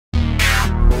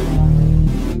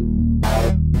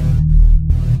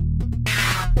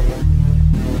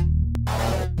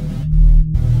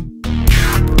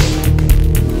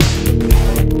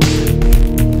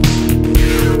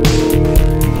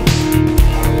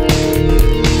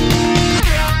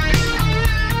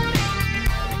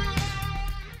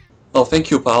thank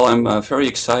you, Paul. I'm very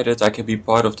excited I can be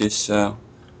part of this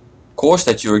course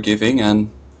that you're giving.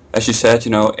 And as you said,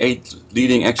 8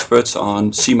 leading experts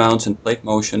on seamounts and plate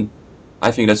motion.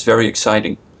 I think that's very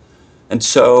exciting. And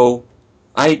so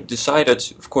I decided,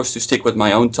 of course, to stick with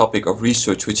my own topic of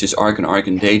research, which is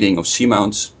argon-argon dating of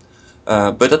seamounts.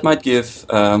 But that might give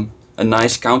a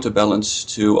nice counterbalance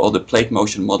to all the plate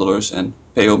motion modelers and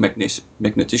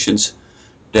paleomagneticians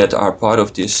that are part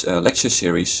of this lecture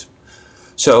series.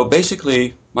 So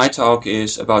basically, my talk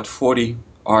is about 40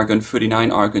 argon,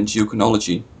 39 argon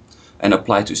geochronology and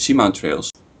applied to seamount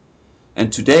trails.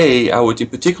 And today I would in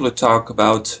particular talk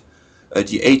about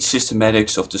the 8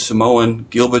 systematics of the Samoan,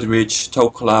 Gilbert Ridge,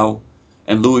 Tokelau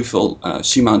and Louisville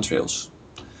seamount trails.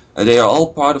 They are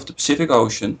all part of the Pacific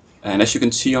Ocean, and as you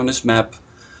can see on this map,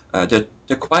 there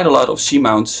are quite a lot of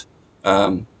seamounts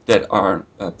that are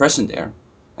present there.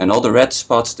 And all the red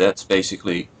spots, that's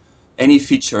basically any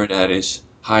feature that is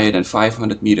higher than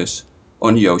 500 meters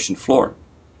on the ocean floor.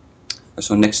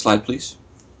 So next slide, please.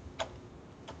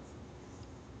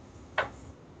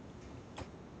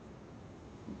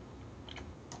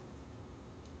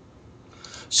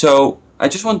 So I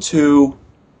just want to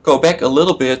go back a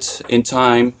little bit in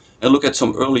time and look at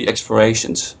some early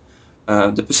explorations.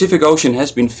 The Pacific Ocean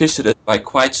has been visited by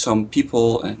quite some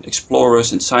people and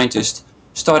explorers and scientists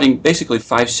starting basically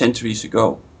 5 centuries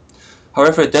ago.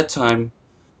 However, at that time,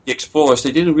 the explorers,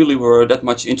 they didn't really were that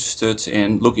much interested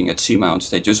in looking at seamounts.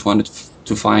 They just wanted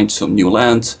to find some new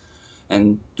land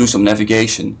and do some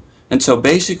navigation. And so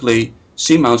basically,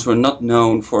 seamounts were not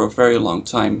known for a very long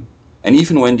time. And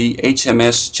even when the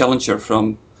HMS Challenger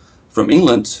from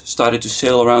England started to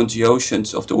sail around the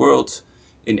oceans of the world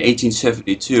in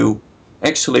 1872,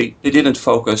 actually, they didn't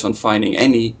focus on finding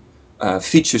any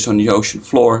features on the ocean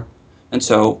floor. And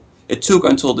so it took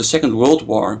until the Second World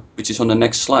War, which is on the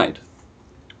next slide,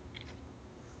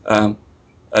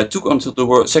 took until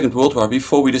the Second World War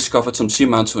before we discovered some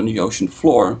seamounts on the ocean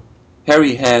floor.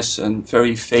 Harry Hess, a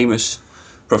very famous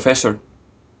professor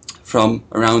from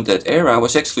around that era,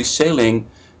 was actually sailing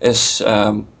as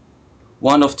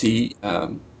one of the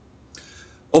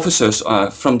officers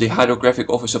from the Hydrographic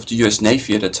Office of the US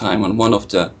Navy at the time on one of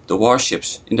the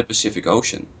warships in the Pacific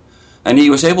Ocean. And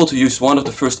he was able to use one of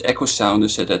the first echo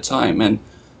sounders at that time. And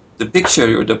the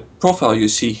picture or the profile you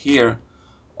see here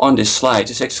on this slide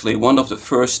is actually one of the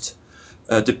first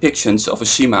depictions of a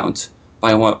seamount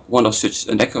by one of such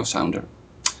an echo sounder.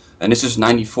 And this is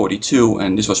 1942,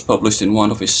 and this was published in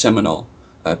one of his seminal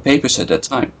papers at that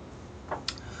time.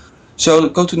 So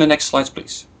go to the next slides,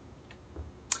 please.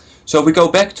 So we go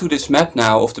back to this map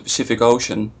now of the Pacific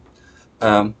Ocean.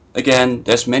 Again,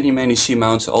 there's many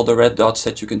seamounts, all the red dots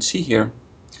that you can see here.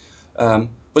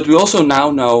 But we also now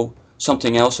know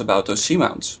something else about those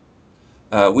seamounts.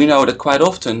 We know that quite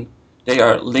often they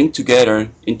are linked together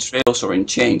in trails or in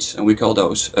chains, and we call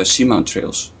those seamount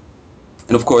trails.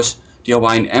 And of course, the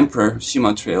Hawaiian Emperor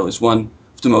Seamount Trail is one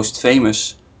of the most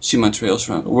famous seamount trails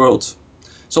around the world.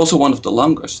 It's also one of the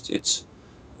longest. It's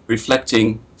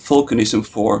reflecting volcanism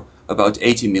for about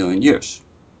 80 million years.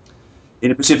 In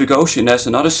the Pacific Ocean, there's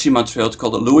another seamount trail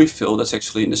called the Louisville, that's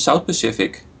actually in the South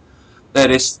Pacific, that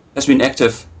has been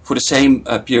active for the same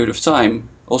period of time,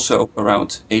 also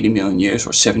around 80 million years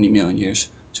or 70 million years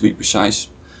to be precise.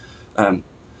 And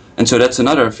so that's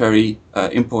another very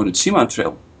important seamount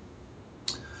trail.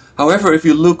 However, if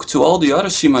you look to all the other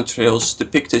seamount trails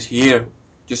depicted here,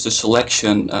 just a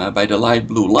selection by the light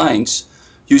blue lines,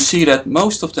 you see that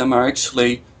most of them are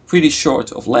actually pretty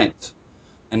short of length.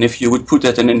 And if you would put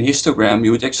that in a histogram,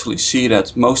 you would actually see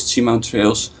that most seamount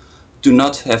trails do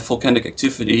not have volcanic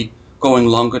activity going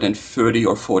longer than 30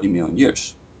 or 40 million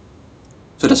years.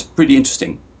 So that's pretty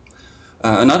interesting.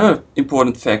 Another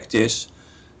important fact is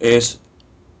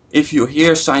if you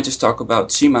hear scientists talk about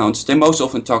seamounts, they most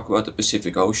often talk about the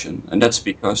Pacific Ocean. And that's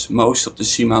because most of the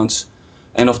seamounts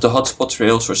and of the hotspot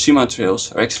trails or seamount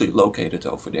trails are actually located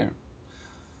over there.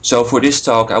 So for this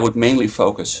talk, I would mainly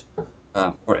focus,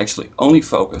 or actually only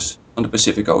focus, on the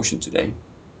Pacific Ocean today.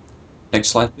 Next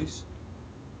slide, please.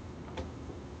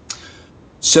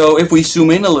 So if we zoom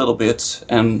in a little bit,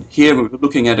 and here we're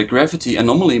looking at a gravity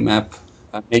anomaly map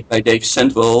made by Dave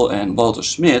Sandwell and Walter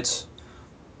Smith.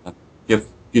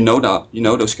 You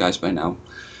know those guys by now.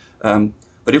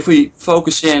 But if we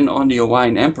focus in on the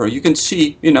Hawaiian Emperor, you can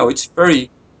see, it's very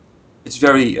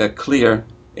clear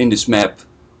in this map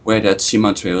where that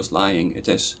seamount trail is lying. It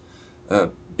has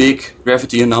big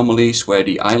gravity anomalies where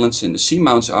the islands and the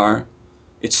seamounts are.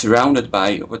 It's surrounded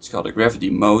by what's called a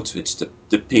gravity moat. It's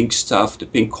the pink stuff, the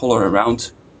pink color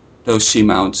around those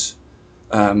seamounts.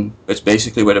 It's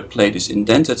basically where the plate is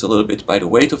indented a little bit by the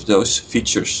weight of those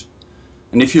features.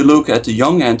 And if you look at the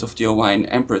young end of the Hawaiian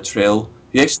Emperor Trail,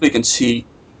 you actually can see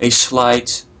a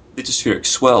slight lithospheric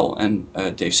swell, and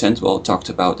Dave Sandwell talked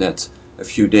about that a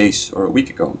few days or a week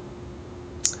ago.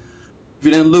 If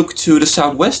you then look to the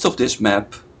southwest of this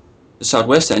map, the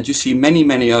southwest end, you see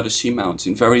many other seamounts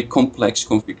in very complex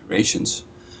configurations.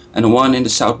 And the one in the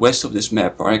southwest of this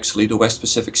map are actually the West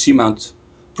Pacific Seamount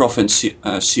Province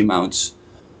seamounts,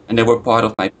 and they were part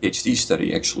of my PhD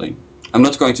study actually. I'm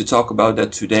not going to talk about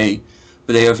that today,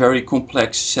 but they are a very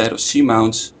complex set of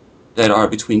seamounts that are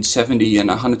between 70 and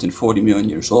 140 million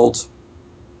years old,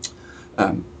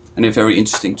 and they're very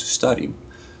interesting to study.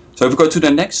 So if we go to the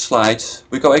next slide,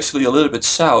 we go actually a little bit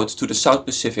south to the South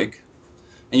Pacific,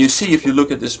 and you see, if you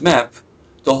look at this map,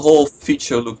 the whole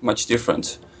feature looks much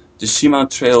different. The seamount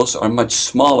trails are much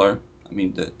smaller. I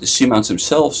mean, the seamounts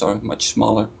themselves are much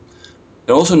smaller.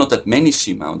 There are also not that many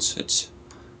seamounts. It's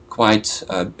quite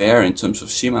bare in terms of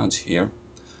seamounts here.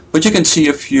 But you can see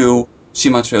a few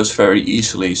seamount trails very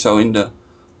easily. So in the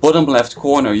bottom left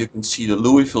corner, you can see the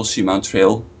Louisville Seamount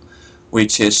Trail,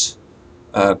 which is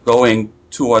going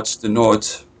towards the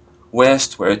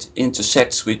northwest, where it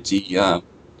intersects with the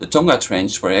Tonga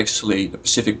Trench, where actually the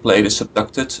Pacific Plate is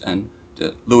subducted, and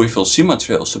the Louisville Seamount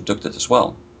Trail is subducted as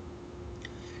well.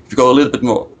 If you go a little bit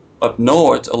more up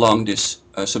north along this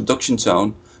subduction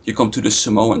zone, you come to the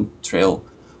Samoan Trail,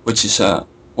 which is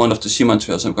one of the seamount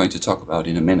trails I'm going to talk about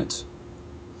in a minute.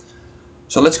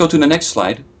 So let's go to the next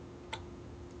slide.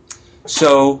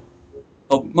 So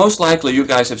most likely you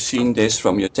guys have seen this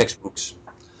from your textbooks.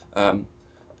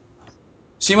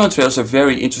 Seamount trails are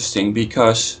very interesting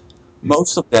because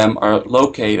most of them are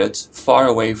located far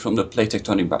away from the plate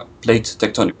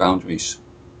tectonic boundaries.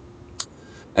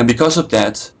 And because of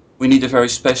that, we need a very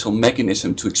special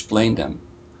mechanism to explain them.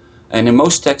 And in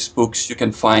most textbooks, you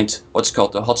can find what's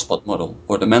called the hotspot model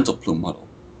or the mantle plume model,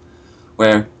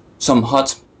 where some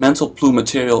hot mantle plume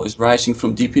material is rising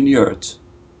from deep in the earth.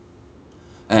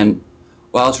 And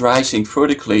while it's rising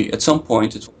vertically, at some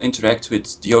point it will interact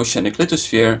with the oceanic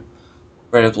lithosphere,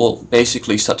 where it will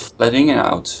basically start flattening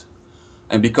out.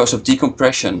 And because of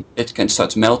decompression, it can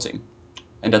start melting.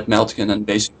 And that melt can then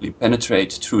basically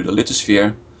penetrate through the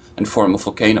lithosphere and form a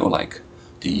volcano like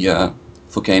the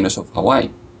volcanoes of Hawaii.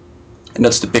 And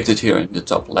that's depicted here in the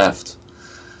top left.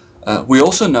 We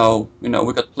also know,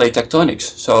 we've got plate tectonics.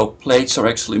 So plates are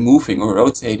actually moving or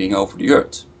rotating over the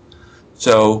earth.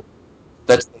 So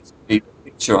that's basically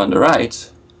the picture on the right,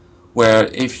 where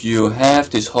if you have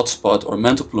this hotspot or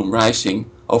mantle plume rising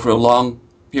over a long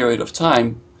period of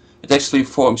time, it actually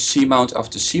forms seamount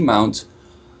after seamount,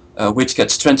 which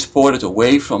gets transported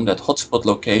away from that hotspot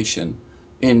location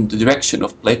in the direction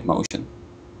of plate motion.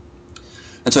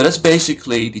 And so that's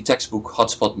basically the textbook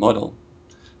hotspot model.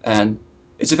 And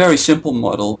it's a very simple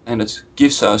model, and it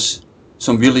gives us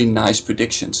some really nice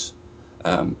predictions.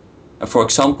 For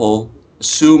example,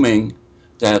 assuming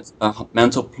that a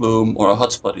mantle plume or a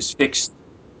hotspot is fixed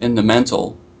in the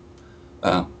mantle,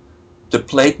 the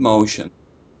plate motion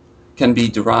can be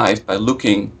derived by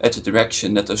looking at the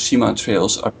direction that those seamount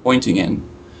trails are pointing in,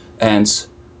 and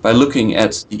by looking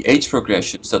at the age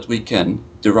progressions that we can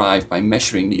derive by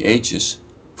measuring the ages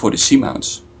for the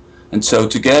seamounts. And so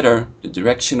together, the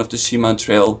direction of the seamount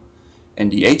trail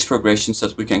and the age progressions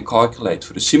that we can calculate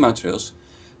for the seamount trails,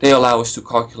 they allow us to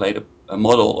calculate a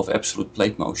model of absolute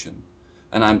plate motion.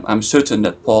 And I'm certain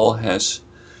that Paul has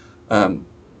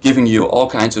given you all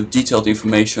kinds of detailed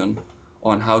information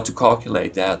on how to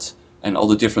calculate that and all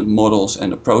the different models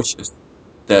and approaches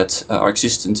that are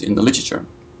existent in the literature.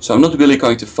 So I'm not really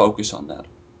going to focus on that.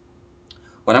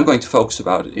 What I'm going to focus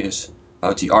about is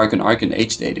about the argon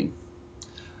age dating.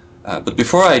 But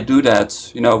before I do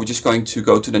that, we're just going to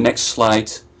go to the next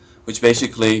slide, which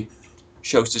basically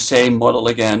shows the same model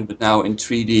again, but now in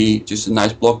 3D, just a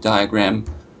nice block diagram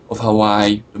of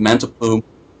Hawaii, the mantle plume,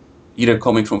 either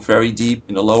coming from very deep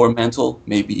in the lower mantle,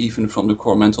 maybe even from the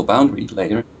core mantle boundary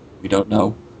layer, we don't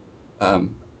know.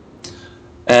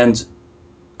 And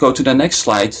go to the next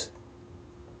slide.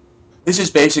 This is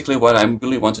basically what I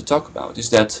really want to talk about, is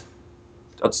that's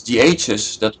the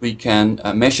ages that we can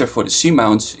measure for the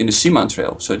seamounts in the seamount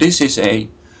trail. So this is a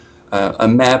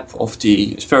map of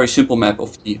it's a very simple map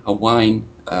of the Hawaiian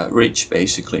ridge,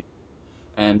 basically.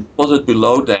 And plotted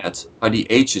below that are the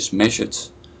ages measured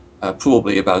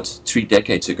probably about 3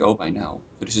 decades ago by now.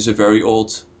 So this is a very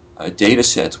old data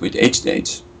set with age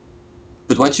dates.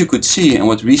 But what you could see, and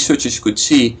what researchers could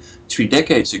see 3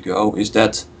 decades ago, is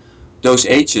that those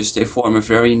ages, they form a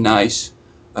very nice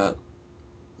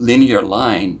linear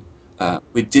line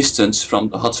with distance from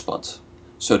the hotspot.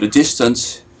 So the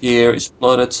distance here is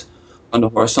plotted on the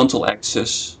horizontal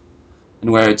axis,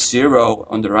 And where it's 0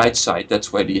 on the right side,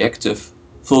 that's where the active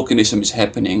volcanism is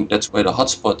happening. That's where the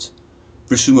hotspot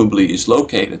presumably is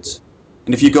located.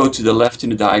 And if you go to the left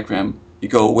in the diagram, you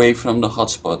go away from the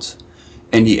hotspot,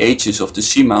 and the ages of the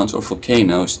seamounts or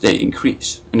volcanoes, they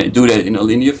increase. And they do that in a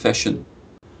linear fashion.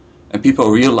 And people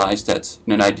realize that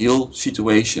in an ideal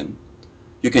situation,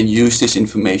 you can use this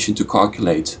information to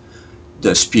calculate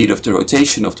the speed of the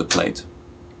rotation of the plate.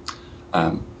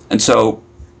 And so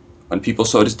when people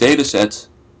saw this data set,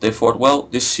 they thought, well,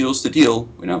 this seals the deal.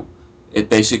 You know, it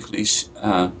basically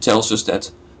tells us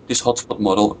that this hotspot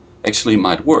model actually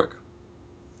might work.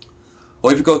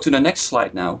 Well, if you go to the next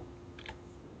slide now,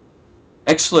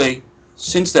 actually,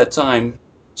 since that time,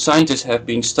 scientists have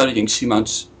been studying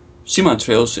seamount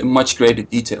trails in much greater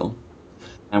detail.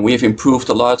 And we have improved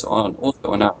a lot also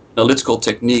on our analytical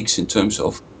techniques in terms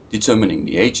of determining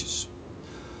the ages.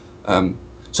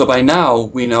 So by now,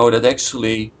 we know that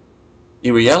actually,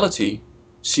 in reality,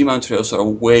 seamount trails are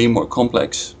way more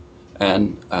complex.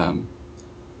 And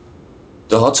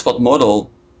the hotspot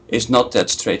model is not that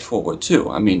straightforward too.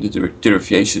 I mean, the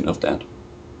derivation of that.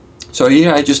 So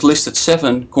here I just listed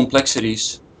 7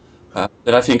 complexities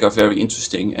that I think are very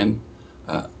interesting and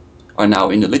are now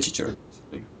in the literature.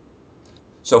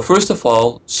 So first of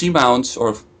all, seamounts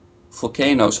or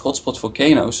volcanoes, hotspot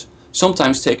volcanoes,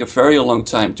 sometimes take a very long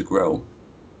time to grow.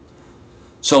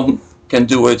 Some can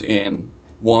do it in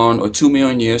 1 or 2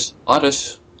 million years.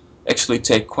 Others actually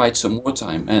take quite some more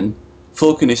time. And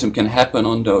volcanism can happen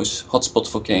on those hotspot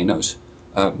volcanoes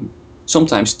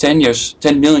sometimes 10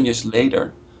 million years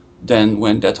later than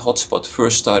when that hotspot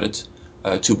first started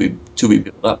to be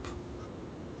built up.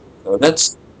 So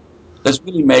that's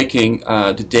really making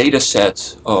the data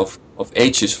set of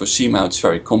ages for seamounts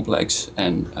very complex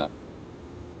and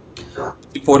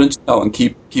important to know and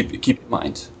keep in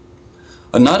mind.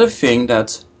 Another thing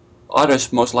that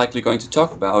others most likely going to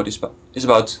talk about is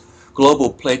about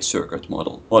global plate circuit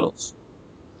models.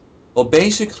 Well,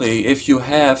 basically, if you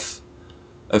have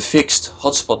a fixed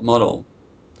hotspot model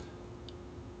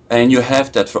and you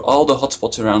have that for all the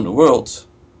hotspots around the world,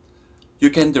 you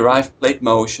can derive plate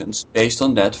motions based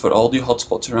on that for all the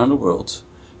hotspots around the world.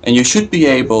 And you should be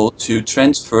able to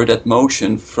transfer that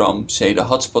motion from, say, the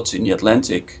hotspots in the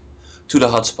Atlantic to the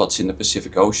hotspots in the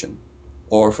Pacific Ocean,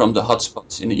 or from the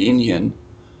hotspots in the Indian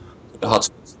to the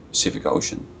hotspots in the Pacific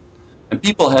Ocean. And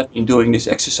people have been doing this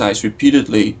exercise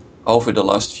repeatedly over the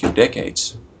last few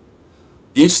decades.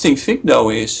 The interesting thing,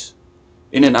 though, is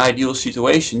in an ideal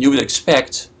situation, you would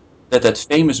expect that that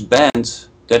famous band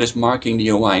that is marking the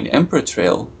Hawaiian Emperor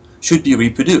Trail should be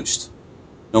reproduced,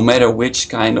 no matter which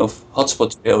kind of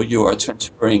hotspot trail you are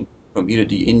transferring from either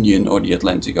the Indian or the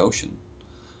Atlantic Ocean.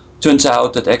 Turns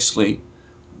out that actually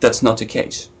that's not the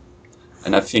case.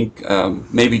 And I think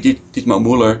maybe Dietmar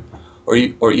Müller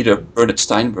or either Bernard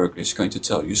Steinberg is going to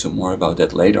tell you some more about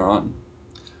that later on.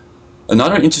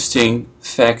 Another interesting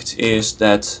fact is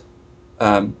that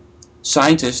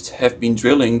scientists have been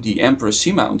drilling the Emperor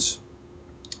seamounts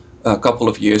a couple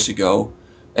of years ago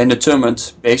and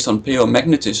determined, based on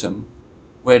paleomagnetism,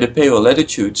 where the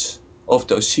paleolatitudes of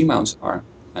those seamounts are.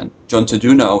 And John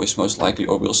Taduno is most likely,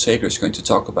 or Will Sager is going to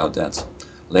talk about that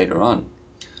later on.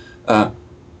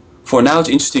 For now, it's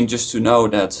interesting just to know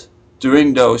that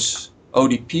during that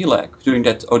ODP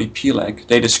lag,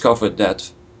 they discovered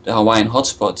that the Hawaiian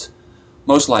hotspot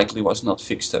most likely was not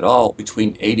fixed at all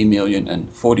between 80 million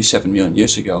and 47 million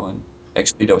years ago. And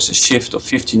actually, there was a shift of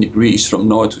 15 degrees from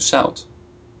north to south.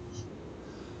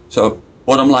 So,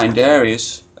 bottom line there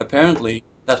is, apparently,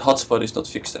 that hotspot is not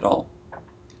fixed at all.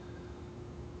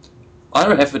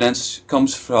 Other evidence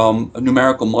comes from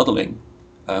numerical modeling,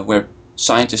 where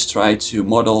scientists try to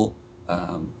model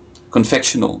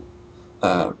convectional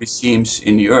regimes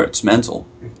in the Earth's mantle.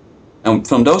 And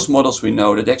from those models we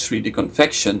know that actually the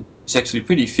convection is actually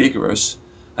pretty vigorous,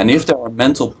 and if there are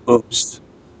mantle plumes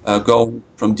going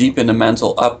from deep in the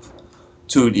mantle up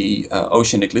to the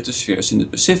oceanic lithospheres in the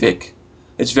Pacific,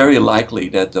 it's very likely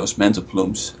that those mantle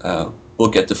plumes will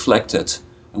get deflected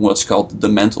in what's called the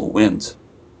mantle wind.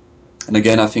 And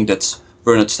again, I think that's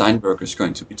Bernard Steinberg is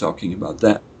going to be talking about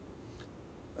that.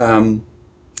 I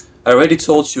already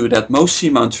told you that most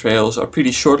seamount trails are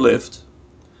pretty short-lived,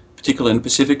 particularly in the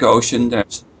Pacific Ocean.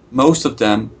 Most of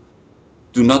them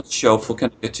do not show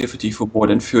volcanic activity for more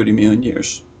than 30 million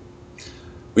years,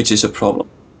 which is a problem.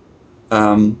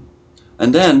 And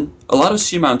then a lot of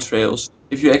seamount trails,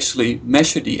 if you actually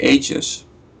measure the ages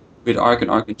with arc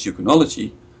and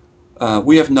geochronology,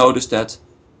 we have noticed that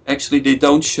actually they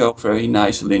don't show very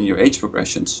nice linear age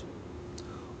progressions.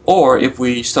 Or if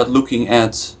we start looking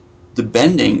at the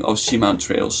bending of seamount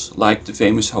trails, like the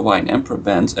famous Hawaiian Emperor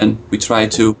band, and we try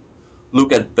to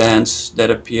look at bands that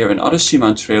appear in other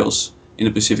seamount trails in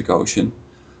the Pacific Ocean,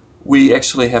 we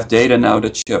actually have data now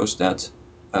that shows that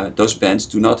those bands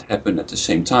do not happen at the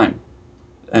same time.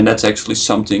 And that's actually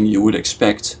something you would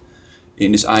expect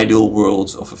in this ideal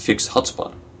world of a fixed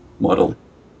hotspot model,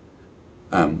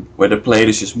 where the plate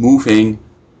is just moving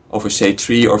over, say,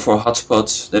 3 or 4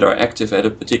 hotspots that are active at a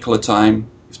particular time.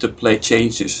 If the plate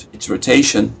changes its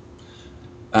rotation,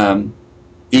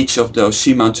 each of those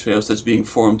seamount trails that's being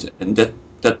formed in that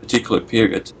particular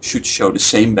period should show the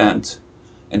same band,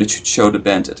 and it should show the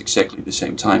band at exactly the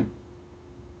same time.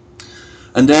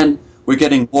 And then we're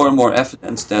getting more and more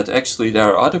evidence that actually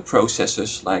there are other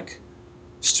processes like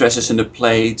stresses in the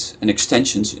plate and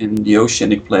extensions in the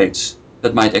oceanic plates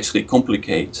that might actually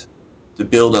complicate the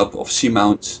buildup of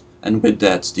seamounts, and with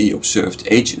that the observed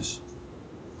ages.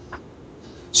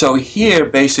 So here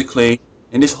basically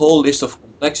in this whole list of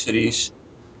complexities,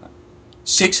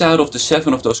 6 out of the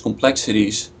 7 of those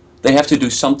complexities, they have to do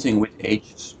something with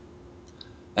ages.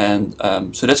 And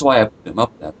so that's why I put them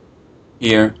up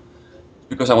here,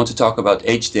 because I want to talk about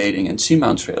age dating and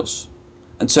seamount trails.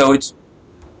 And so it's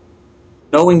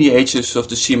knowing the ages of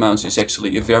the seamounts is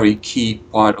actually a very key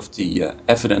part of the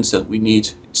evidence that we need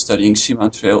in studying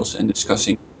seamount trails and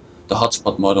discussing the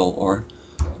hotspot model or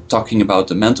talking about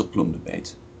the mantle plume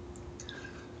debate.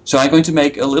 So I'm going to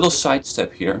make a little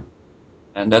sidestep here,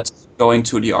 and that's going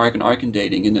to the argon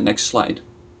dating in the next slide.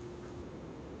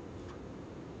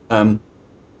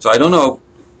 So I don't know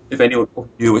if anyone of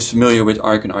you is familiar with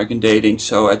argon dating,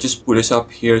 so I just put this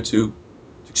up here to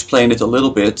explain it a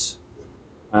little bit.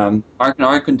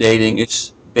 Argon dating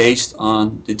is based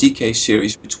on the decay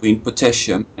series between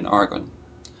potassium and argon.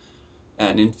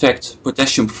 And in fact,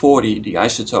 potassium-40, the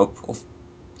isotope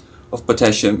of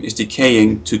potassium, is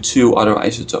decaying to 2 other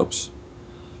isotopes.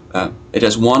 It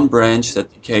has one branch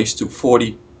that decays to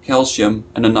 40 calcium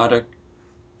and another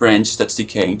branch that's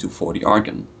decaying to 40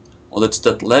 argon. Well, it's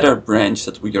that latter branch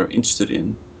that we are interested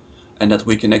in and that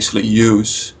we can actually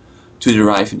use to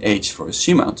derive an age for a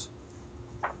seamount.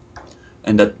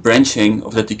 And that branching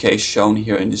of that decay is shown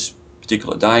here in this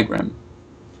particular diagram.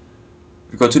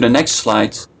 If we go to the next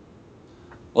slide,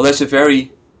 well, there's a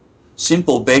very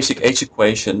simple basic age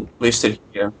equation listed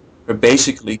here, where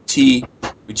basically T,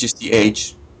 which is the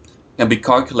age, can be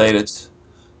calculated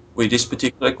with this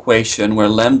particular equation where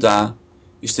lambda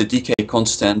is the decay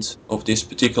constant of this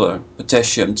particular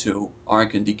potassium to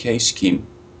argon decay scheme.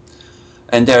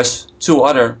 And there's 2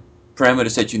 other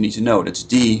parameters that you need to know. That's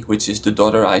D, which is the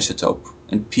daughter isotope,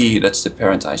 and P, that's the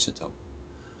parent isotope.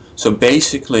 So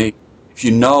basically, if you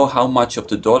know how much of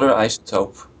the daughter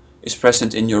isotope is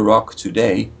present in your rock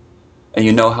today, and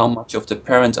you know how much of the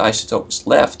parent isotope is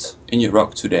left in your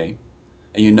rock today,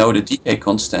 and you know the decay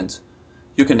constant,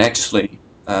 you can actually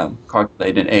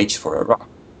calculate an age for a rock.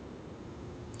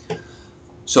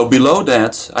 So below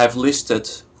that, I've listed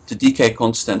the decay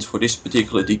constants for this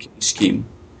particular decay scheme.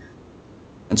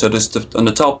 And so this, on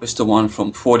the top is the one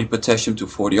from 40 potassium to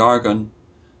 40 argon.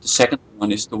 The second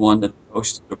one is the one that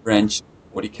goes to the branch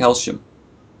 40 calcium.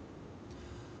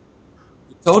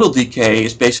 The total decay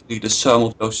is basically the sum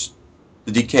of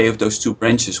the decay of those 2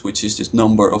 branches, which is this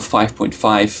number of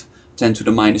 5.5, 10 to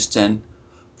the minus 10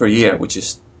 per year,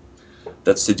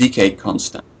 that's the decay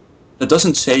constant. That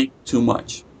doesn't say too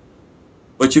much.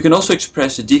 But you can also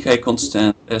express the decay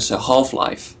constant as a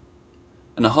half-life.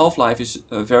 And a half-life is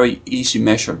a very easy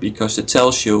measure because it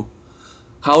tells you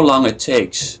how long it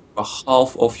takes for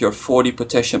half of your 40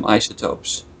 potassium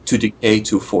isotopes to decay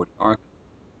to 40 argon.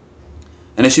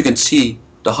 And as you can see,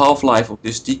 the half-life of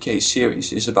this decay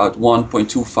series is about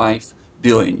 1.25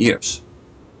 billion years,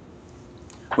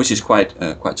 which is quite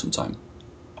some time.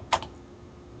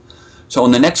 So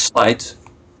on the next slide,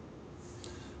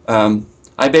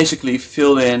 I basically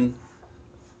fill in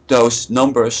those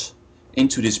numbers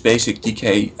into this basic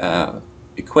decay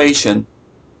equation.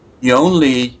 The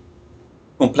only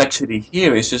complexity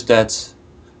here is just that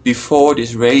before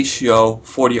this ratio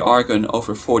 40 argon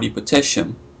over 40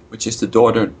 potassium, which is the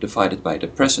daughter divided by the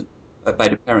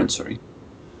parent, sorry,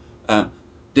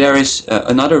 there is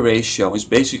another ratio.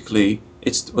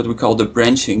 It's what we call the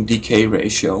branching decay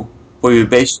ratio, where we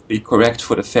basically correct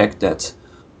for the fact that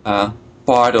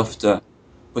part of the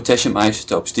potassium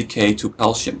isotopes decay to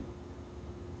calcium.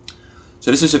 So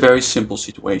this is a very simple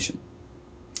situation.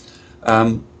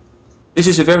 This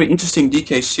is a very interesting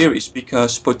decay series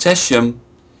because potassium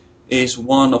is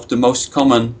one of the most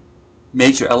common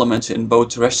major elements in both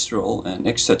terrestrial and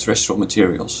extraterrestrial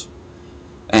materials.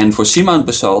 And for seamount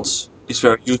basalts, it's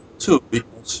very useful too,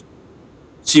 because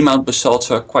seamount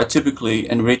basalts are quite typically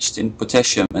enriched in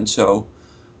potassium, and so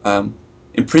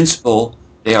in principle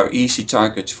they are easy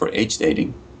targets for age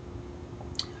dating.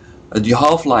 The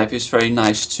half-life is very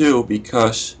nice too,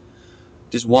 because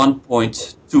this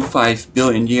 1.25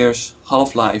 billion years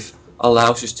half-life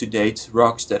allows us to date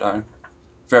rocks that are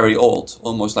very old,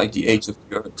 almost like the age of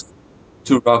the Earth,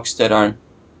 to rocks that are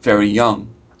very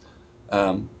young.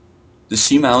 The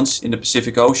seamounts in the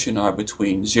Pacific Ocean are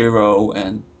between 0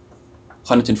 and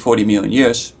 140 million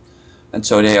years, and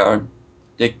so they are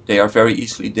very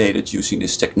easily dated using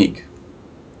this technique.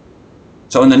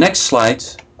 So in the next slide,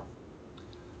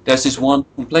 there's this one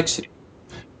complexity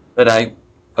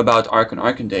about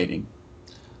argon-argon dating.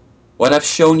 What I've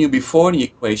shown you before in the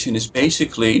equation is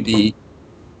basically the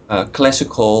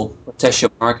classical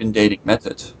potassium-argon dating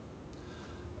method,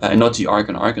 and not the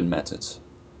argon-argon method.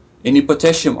 In the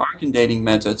potassium-argon dating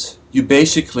method, you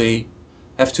basically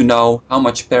have to know how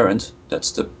much parent,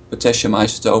 that's the potassium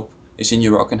isotope, is in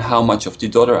your rock, and how much of the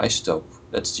daughter isotope,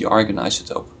 that's the argon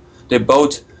isotope. They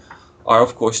both are,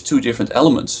 of course, two different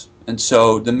elements, and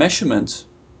so the measurement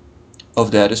of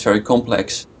that is very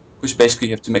complex, because basically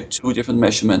you have to make two different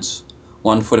measurements,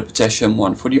 one for the potassium,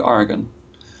 one for the argon.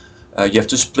 You have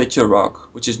to split your rock,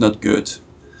 which is not good.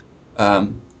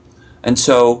 And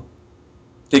so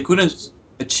they couldn't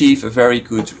achieve a very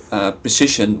good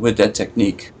precision with that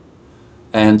technique.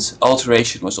 And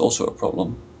alteration was also a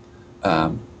problem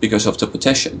because of the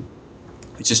potassium,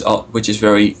 which is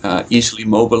very easily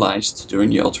mobilized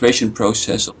during the alteration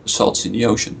process of the salts in the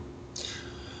ocean.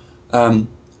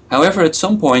 However, at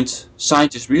some point,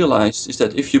 scientists realized is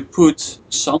that if you put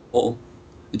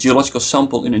a geological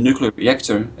sample in a nuclear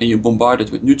reactor and you bombard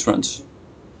it with neutrons,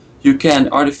 you can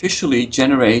artificially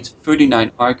generate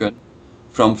 39 argon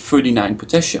from 39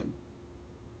 potassium.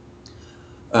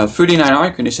 39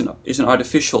 argon is an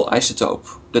artificial isotope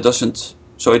that doesn't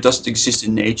exist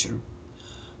in nature.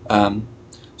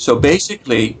 So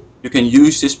basically, you can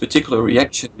use this particular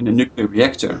reaction in a nuclear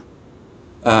reactor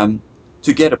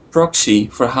to get a proxy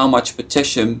for how much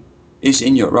potassium is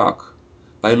in your rock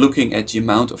by looking at the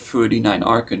amount of 39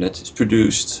 argon that is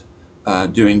produced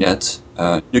during that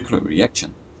nuclear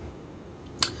reaction.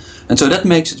 And so that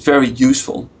makes it very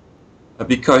useful,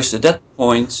 because at that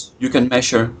point you can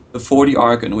measure the 40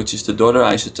 argon, which is the daughter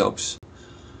isotopes,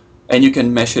 and you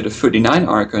can measure the 39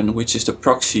 argon, which is the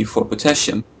proxy for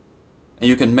potassium, and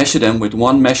you can measure them with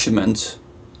one measurement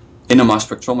in a mass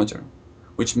spectrometer,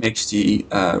 which makes the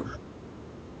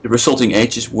resulting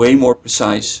ages way more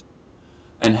precise,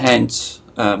 and hence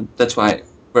that's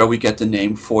where we get the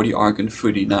name 40 argon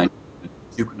 39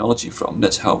 geochronology from.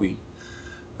 That's how we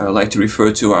like to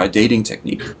refer to our dating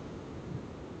technique.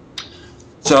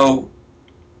 So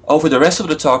over the rest of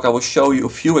the talk, I will show you a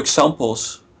few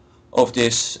examples of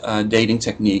this dating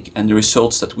technique and the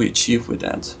results that we achieve with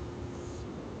that.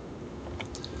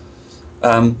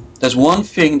 There's one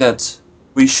thing that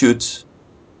we should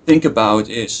think about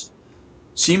is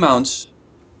seamounts,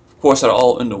 of course, are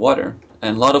all underwater,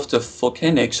 and a lot of the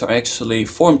volcanics are actually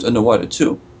formed underwater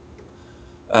too.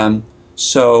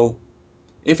 So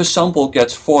if a sample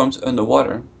gets formed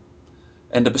underwater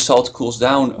and the basalt cools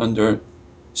down under,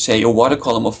 say, a water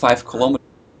column of 5 kilometers,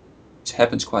 which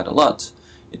happens quite a lot,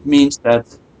 it means that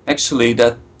actually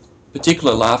that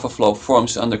particular lava flow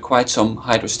forms under quite some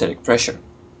hydrostatic pressure.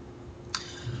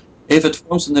 If it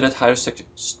forms under that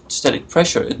hydrostatic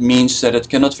pressure, it means that it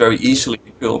cannot very easily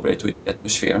equilibrate with the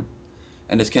atmosphere,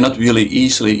 and it cannot really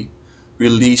easily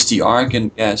release the argon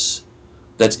gas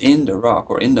that's in the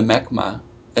rock or in the magma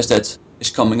as that is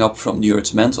coming up from the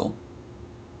Earth's mantle.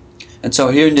 And so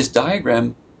here in this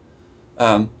diagram,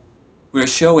 we're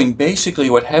showing basically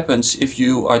what happens if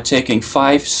you are taking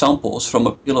 5 samples from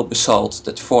a pillow basalt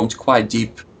that formed quite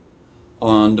deep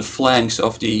on the flanks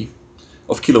of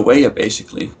Kilauea,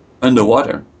 basically,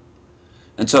 underwater.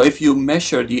 And so if you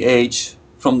measure the age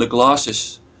from the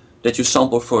glasses that you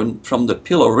sample from the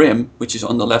pillow rim, which is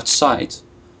on the left side,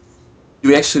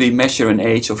 you actually measure an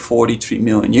age of 43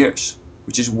 million years,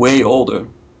 which is way older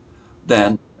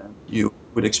than you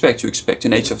would expect. You expect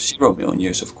an age of 0 million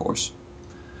years, of course.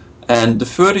 And the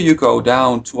further you go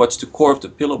down towards the core of the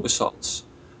pillow basalts,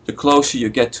 the closer you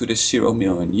get to this 0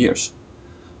 million years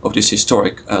of this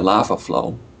historic lava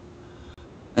flow.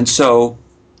 And so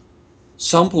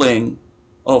sampling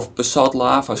of basalt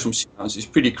lavas from seamounts is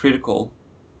pretty critical,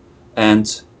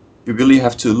 and you really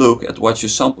have to look at what you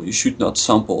sample. You should not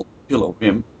sample pillow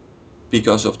rim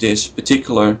because of this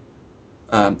particular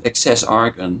excess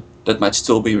argon that might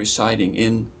still be residing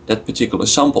in that particular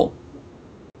sample.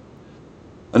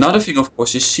 Another thing, of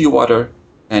course, is seawater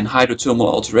and hydrothermal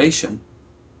alteration.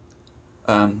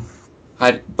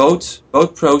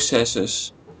 Both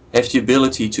processes have the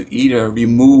ability to either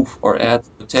remove or add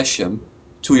potassium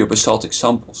to your basaltic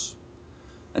samples.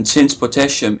 And since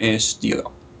potassium is the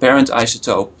parent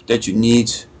isotope that you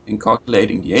need in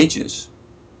calculating the ages,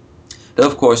 then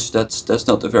of course that's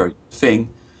not a very good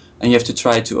thing, and you have to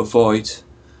try to avoid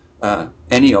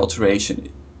any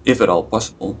alteration, if at all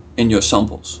possible, in your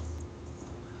samples.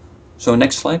 So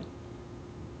next slide.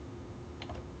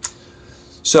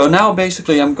 So now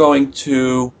basically I'm going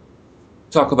to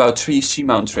talk about 3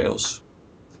 seamount trails,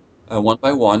 one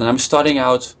by one, and I'm starting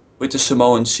out with the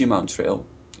Samoan seamount trail.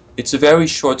 It's a very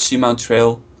short seamount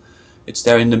trail. It's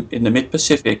there in the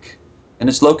mid-Pacific, and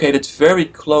it's located very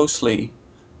closely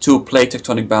to a plate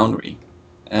tectonic boundary,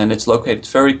 and it's located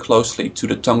very closely to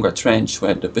the Tonga Trench,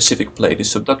 where the Pacific plate is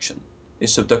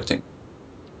subducting.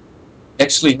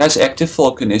 Actually has active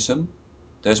volcanism.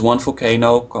 There's one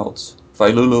volcano called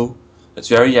Wailuulu that's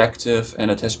very active,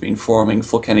 and it has been forming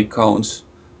volcanic cones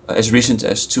as recent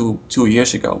as two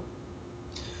years ago.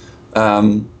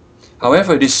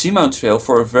 However, this seamount trail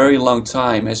for a very long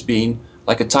time has been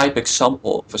like a type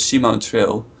example of a seamount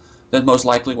trail that most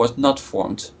likely was not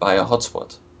formed by a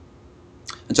hotspot.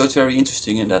 And so it's very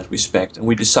interesting in that respect, and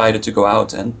we decided to go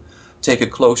out and take a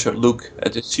closer look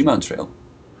at the seamount trail.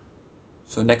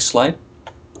 So next slide.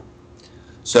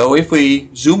 So if we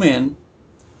zoom in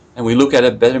and we look at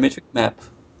a barometric map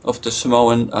of the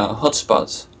Samoan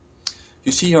hotspot,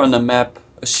 you see here on the map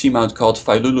a seamount called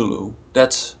Wailuulu.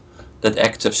 That's that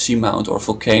active seamount or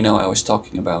volcano I was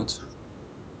talking about.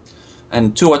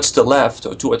 And towards the left,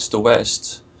 or towards the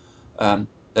west,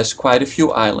 there's quite a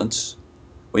few islands,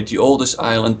 with the oldest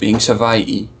island being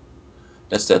Savaii.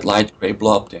 That's that light gray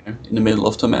blob there in the middle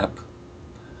of the map.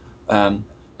 And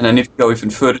then if you go even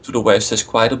further to the west, there's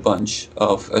quite a bunch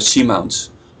of seamounts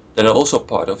that are also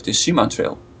part of this seamount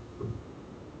trail.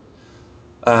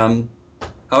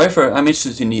 However, I'm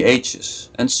interested in the ages,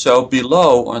 and so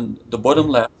below on the bottom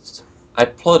left, I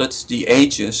plotted the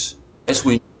ages as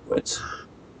we knew it,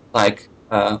 like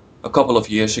a couple of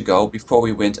years ago, before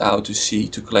we went out to sea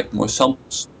to collect more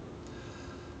samples.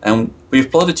 And we've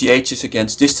plotted the ages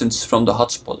against distance from the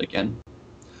hotspot again.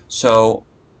 So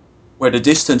where the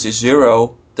distance is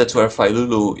 0, that's where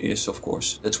Wailuulu is, of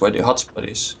course. That's where the hotspot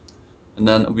is. And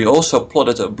then we also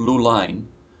plotted a blue line,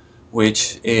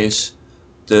 which is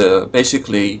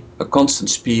basically a constant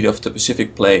speed of the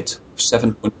Pacific plate of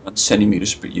 7.1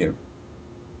 centimeters per year.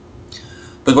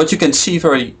 But what you can see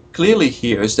very clearly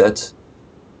here is that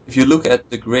if you look at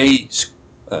the gray,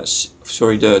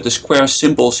 the square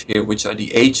symbols here, which are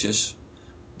the ages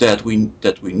that we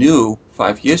knew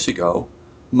 5 years ago,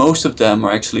 most of them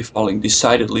are actually falling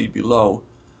decidedly below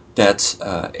that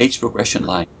age progression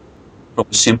line from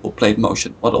a simple plate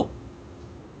motion model.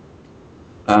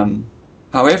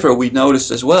 However, we noticed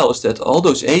as well is that all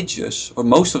those ages, or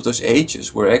most of those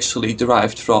ages, were actually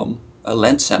derived from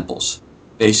land samples,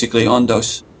 basically on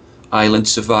those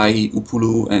islands Savaii,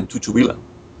 Upulu, and Tutuila,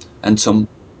 and some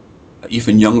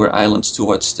even younger islands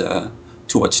towards the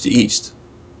east.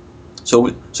 So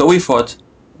we thought,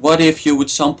 what if you would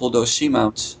sample those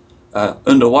seamounts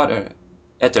underwater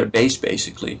at their base,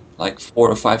 basically, like 4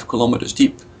 or 5 kilometers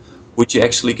deep? Would you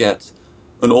actually get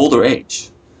an older age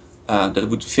that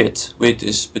would fit with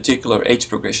this particular age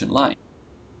progression line?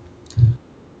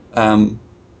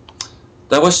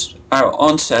 That was our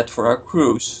onset for our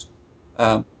cruise.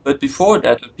 But before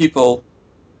that, the people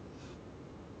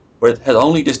had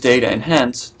only this data in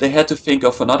hand, they had to think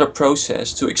of another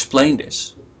process to explain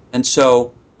this. And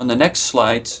so on the next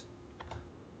slide,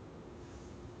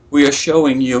 we are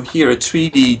showing you here a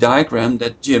 3D diagram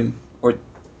that Jim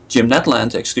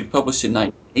Netland actually published in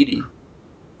 1980,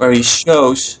 where he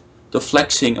shows the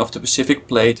flexing of the Pacific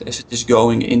plate as it is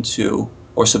going into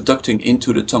or subducting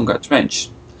into the Tonga Trench.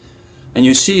 And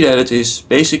you see that it is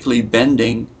basically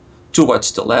bending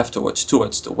towards the left,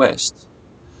 towards the west.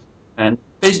 And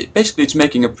basically it's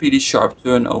making a pretty sharp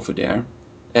turn over there.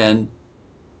 And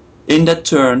in that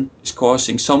turn is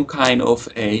causing some kind of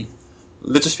a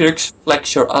lithospheric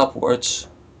flexure upwards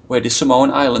where the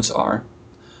Samoan Islands are.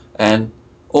 And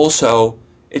also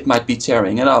it might be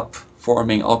tearing it up,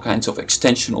 forming all kinds of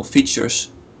extensional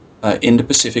features in the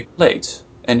Pacific plate.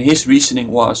 And his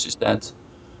reasoning is that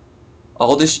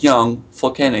all this young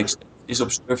volcanics that is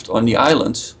observed on the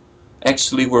islands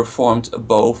actually were formed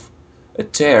above a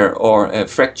tear or a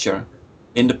fracture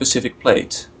in the Pacific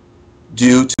plate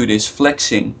due to this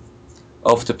flexing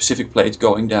of the Pacific plate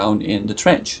going down in the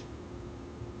trench.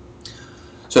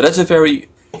 So that's a very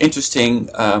interesting,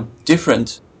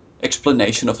 different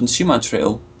explanation of a seamount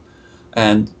trail.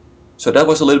 And so that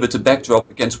was a little bit the backdrop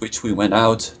against which we went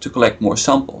out to collect more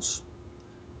samples.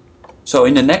 So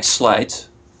in the next slide,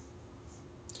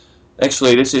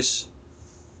 actually this is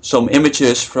some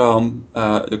images from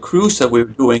the cruise that we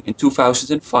were doing in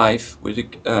 2005 with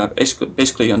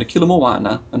basically on the Kilo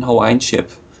Moana, an Hawaiian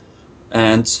ship.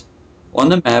 And on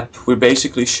the map, we're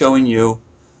basically showing you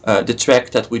the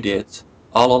trek that we did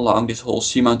all along this whole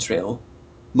seamount trail,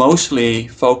 mostly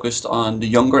focused on the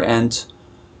younger end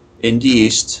in the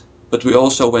east, but we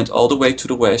also went all the way to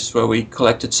the west where we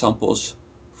collected samples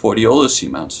for the older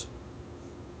seamounts.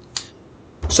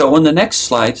 So on the next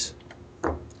slide,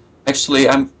 actually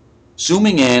I'm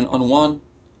zooming in on one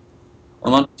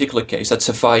particular case. That's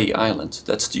Hawaii Island.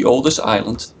 That's the oldest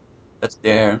island that's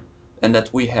there and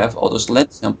that we have all those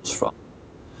land samples from.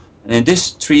 And in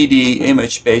this 3D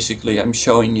image, basically I'm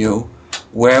showing you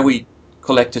where we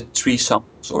collected 3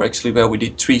 samples, or actually where we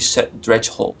did 3 set dredge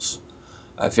holes,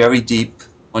 very deep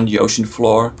on the ocean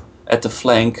floor at the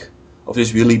flank of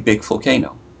this really big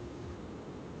volcano.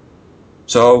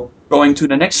 So going to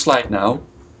the next slide now,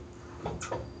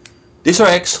 these are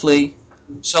actually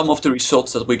some of the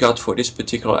results that we got for this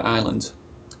particular island.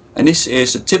 And this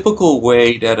is a typical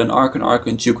way that an argon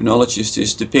geochronologist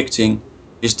is depicting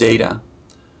his data.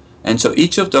 And so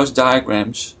each of those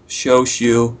diagrams shows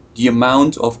you the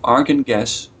amount of argon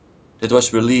gas that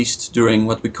was released during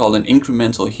what we call an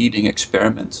incremental heating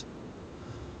experiment.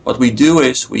 What we do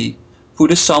is we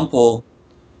put a sample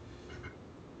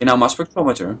in our mass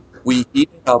spectrometer, we heat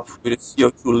it up with a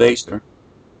CO2 laser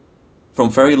from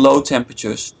very low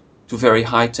temperatures to very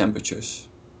high temperatures.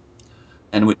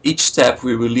 And with each step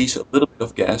we release a little bit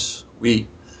of gas. We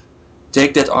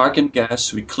take that argon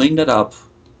gas, we clean that up,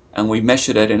 and we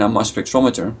measure that in our mass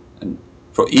spectrometer. And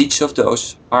for each of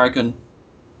those argon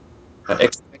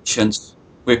extractions,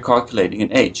 we're calculating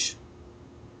an age.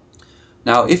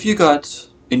 Now, if you got,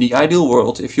 in the ideal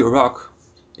world, if your rock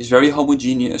is very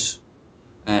homogeneous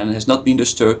and has not been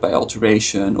disturbed by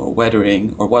alteration or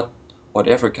weathering or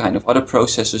whatever kind of other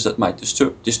processes that might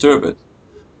disturb it,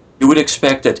 you would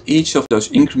expect that each of those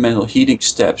incremental heating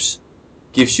steps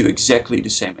gives you exactly the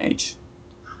same age,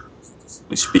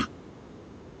 statistically speaking.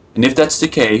 And if that's the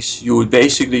case, you would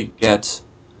basically get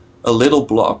a little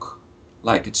block,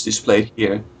 like it's displayed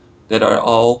here, that are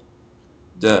all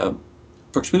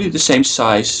approximately the same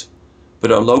size, but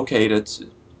are located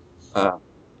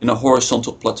in a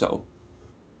horizontal plateau.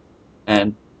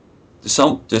 And the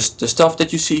stuff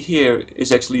that you see here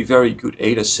is actually a very good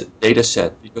data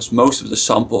set because most of the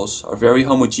samples are very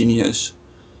homogeneous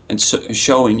and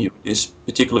showing you this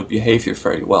particular behavior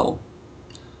very well.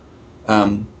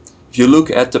 If you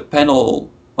look at the panel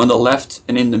on the left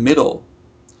and in the middle,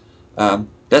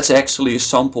 that's actually a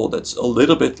sample that's a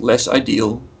little bit less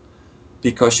ideal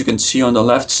because you can see on the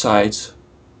left side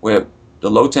where the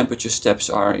low temperature steps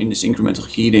are in this incremental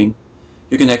heating,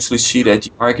 you can actually see that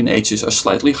the argon ages are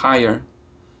slightly higher.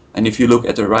 And if you look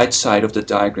at the right side of the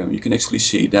diagram, you can actually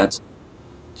see that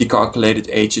the calculated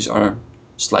ages are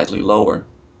slightly lower.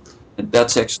 And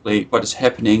that's actually what is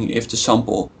happening if the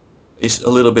sample is a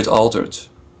little bit altered.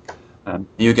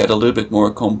 You get a little bit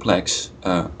more complex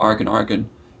argon-argon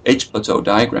age plateau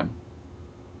diagram.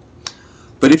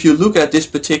 But if you look at this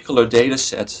particular data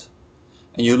set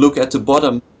and you look at the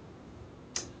bottom,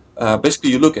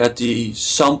 basically you look at the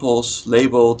samples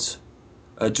labeled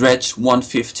dredge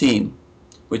 115,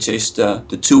 which is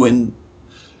the two in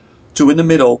the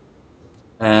middle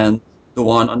and the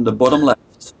one on the bottom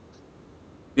left.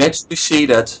 You actually see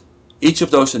that each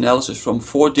of those analyses from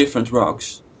 4 different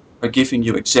rocks are giving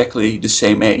you exactly the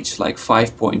same age, like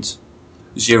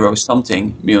 5.0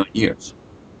 something million years.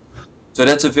 So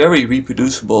that's a very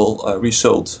reproducible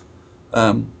result,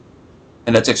 and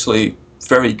that's actually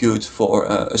very good for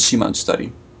a seamount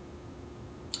study.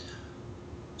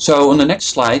 So on the next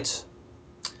slide,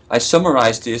 I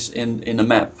summarized this in a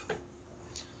map.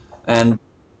 And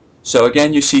so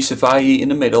again, you see Hawaii in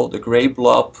the middle, the gray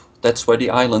blob, that's where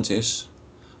the island is.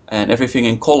 And everything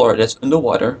in color, that's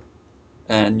underwater.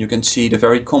 And you can see the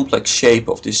very complex shape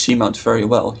of this seamount very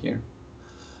well here.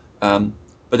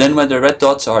 But then where the red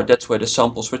dots are, that's where the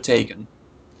samples were taken.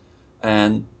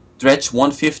 And dredge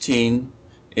 115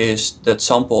 is that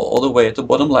sample all the way at the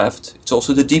bottom left. It's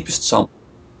also the deepest sample.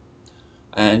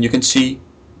 And you can see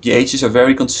the ages are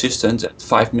very consistent at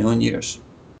 5 million years.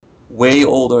 Way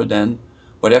older than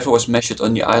whatever was measured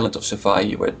on the island of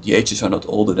Hawaii, where the ages are not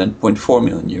older than 0.4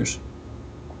 million years.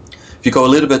 If you go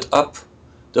a little bit up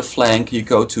the flank, you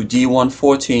go to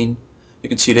D114, you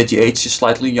can see that the age is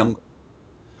slightly younger.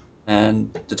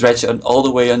 And the dredge all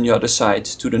the way on the other side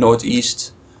to the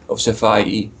northeast of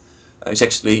Hawaii is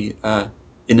actually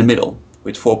in the middle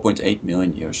with 4.8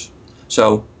 million years.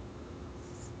 So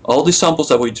all the samples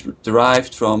that we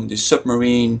derived from the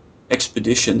submarine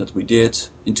expedition that we did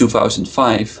in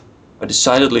 2005 are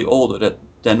decidedly older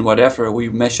than whatever we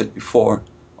measured before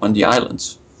on the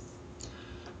islands.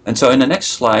 And so in the next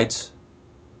slide,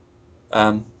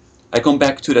 I come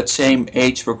back to that same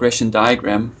age progression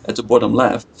diagram at the bottom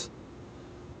left,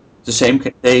 the same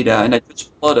data, and I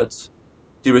just plotted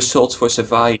the results for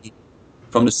Savaii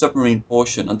from the submarine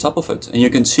portion on top of it. And you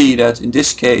can see that in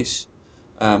this case,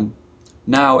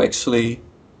 now actually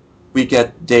we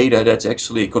get data that's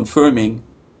actually confirming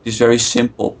this very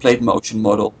simple plate motion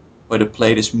model where the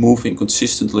plate is moving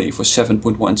consistently for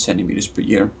 7.1 centimeters per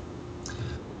year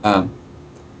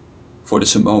for the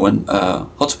Samoan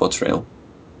hotspot trail.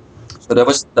 So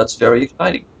that's very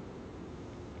exciting.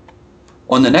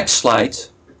 On the next slide,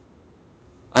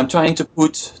 I'm trying to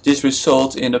put this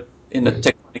result in a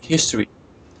tectonic history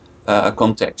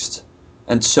context.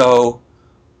 And so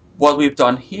what we've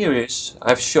done here is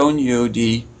I've shown you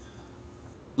the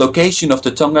location of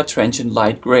the Tonga Trench in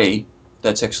light gray.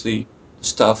 That's actually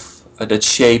stuff that's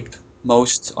shaped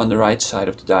most on the right side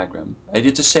of the diagram. I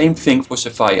did the same thing for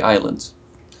Savaii Island.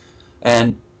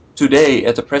 And today,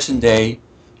 at the present day,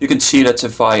 you can see that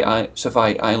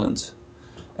Savaii Island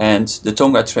and the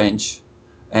Tonga Trench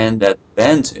and that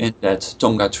bend in that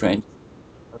Tonga Trench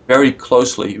are very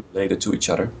closely related to each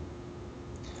other.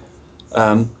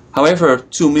 However,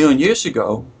 2 million years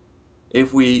ago,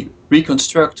 if we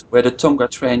reconstruct where the Tonga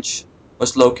Trench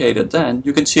was located then,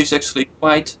 you can see it's actually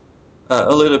quite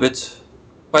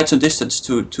some distance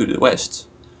to the west,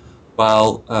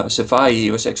 while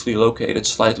Savaii was actually located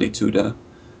slightly to the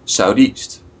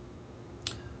southeast.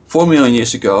 4 million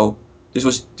years ago,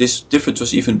 this difference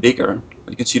was even bigger.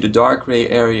 You can see the dark gray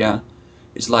area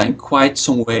is lying quite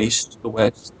some ways to the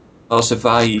west, while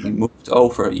Savaii moved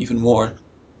over even more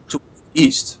to the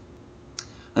east.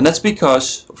 And that's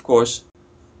because, of course,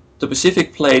 the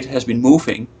Pacific plate has been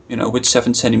moving, with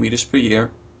 7 centimeters per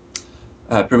year,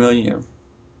 per million year,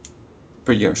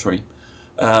 per year, sorry.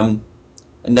 And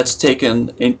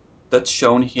that's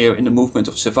shown here in the movement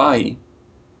of Savaii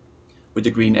with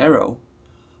the green arrow.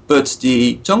 But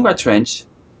the Tonga Trench,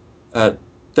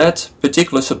 that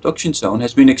particular subduction zone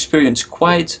has been experienced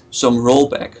quite some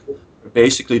rollback.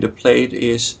 Basically, the plate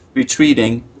is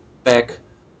retreating back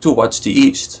towards the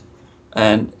east.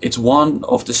 And it's one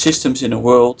of the systems in the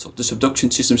world, of the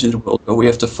subduction systems in the world, where we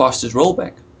have the fastest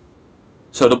rollback.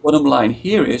 So the bottom line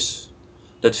here is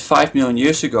that 5 million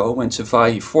years ago, when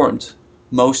Savaii formed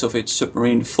most of its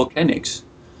submarine volcanics,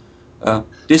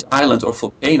 this island or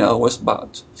volcano was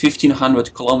about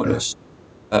 1,500 kilometers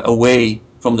away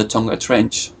from the Tonga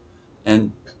Trench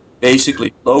and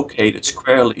basically located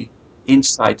squarely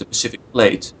inside the Pacific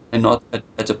plate and not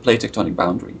at the plate tectonic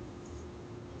boundary.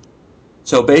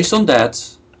 So based on that,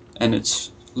 and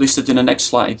it's listed in the next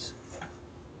slide,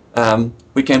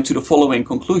 we came to the following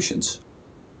conclusions.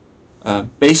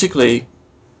 Basically,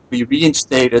 we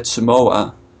reinstated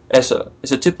Samoa as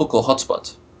a typical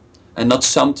hotspot and not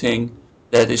something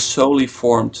that is solely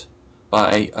formed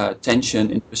by tension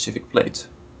in the Pacific plate.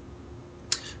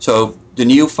 So the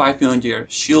new 5 million year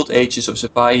shield ages of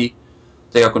Savaii,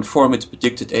 they are conform with the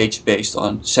predicted age based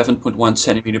on 7.1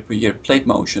 centimeter per year plate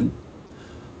motion.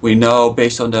 We know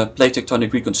based on the plate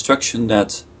tectonic reconstruction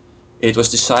that it was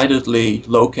decidedly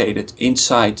located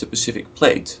inside the Pacific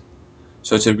plate.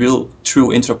 So it's a real true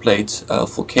intraplate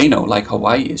volcano like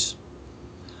Hawaii is.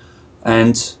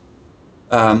 And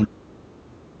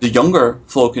the younger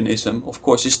volcanism, of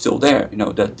course, is still there.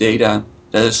 That data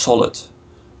that is solid.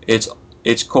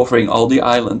 It's covering all the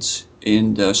islands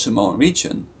in the Samoan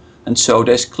region. And so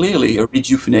there's clearly a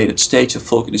rejuvenated stage of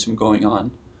volcanism going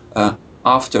on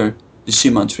after the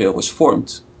seamount trail was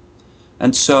formed.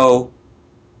 And so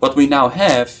what we now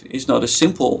have is not a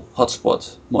simple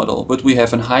hotspot model, but we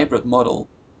have a hybrid model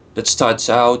that starts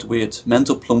out with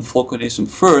mantle plume volcanism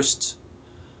first,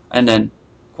 and then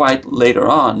quite later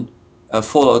on,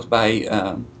 followed by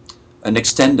an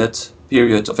extended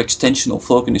period of extensional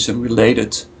volcanism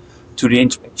related to the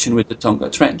interaction with the Tonga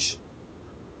Trench.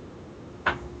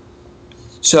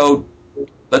 So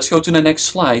let's go to the next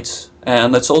slide,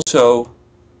 and let's also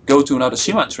go to another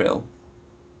seamount trail.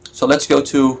 So let's go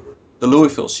to the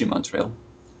Louisville seamount trail.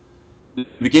 In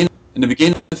the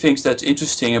beginning, the things that's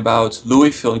interesting about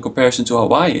Louisville in comparison to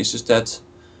Hawaii is that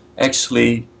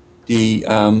actually the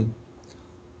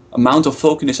amount of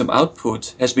volcanism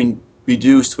output has been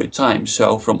reduced with time.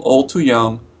 So from old to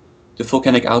young, the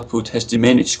volcanic output has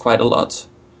diminished quite a lot.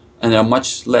 And there are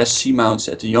much less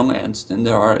seamounts at the young end than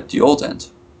there are at the old end.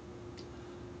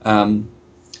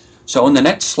 So on the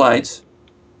next slide,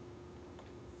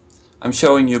 I'm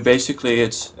showing you basically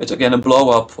it's again a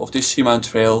blow up of this seamount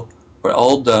trail where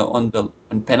on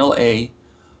panel A,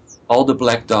 all the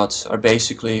black dots are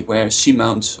basically where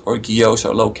seamounts or geos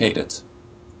are located.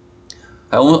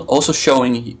 I'm also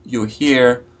showing you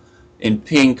here in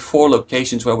pink 4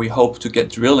 locations where we hope to get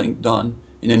drilling done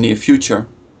in the near future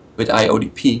with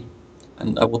IODP,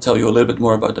 and I will tell you a little bit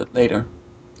more about that later.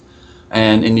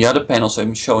 And in the other panels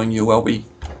I'm showing you where we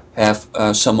have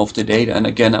some of the data, and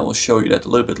again I will show you that a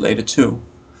little bit later too.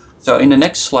 So in the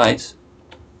next slide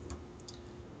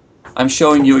I'm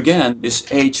showing you again this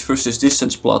age versus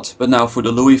distance plot, but now for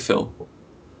the Louisville.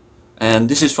 And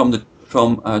this is from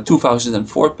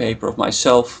 2004 paper of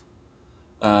myself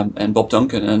and Bob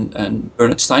Duncan and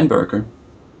Bernard Steinberger.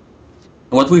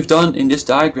 And what we've done in this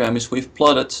diagram is we've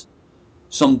plotted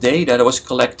some data that was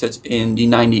collected in the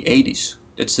 1980s.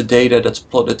 That's the data that's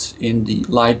plotted in the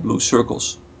light blue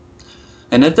circles.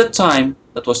 And at that time,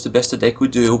 that was the best that they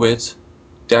could do with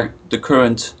the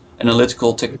current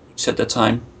analytical techniques at that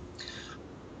time.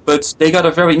 But they got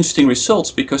a very interesting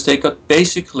result because they got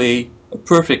basically a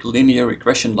perfect linear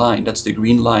regression line. That's the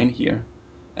green line here.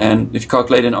 And if you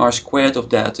calculate an R squared of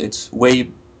that, it's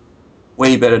way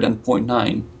better than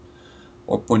 0.9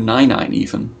 or 0.99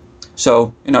 even.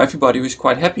 So, you know, everybody was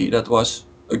quite happy. That was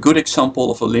a good example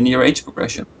of a linear age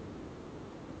progression.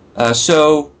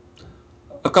 So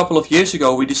a couple of years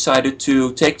ago, we decided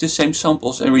to take the same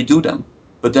samples and redo them,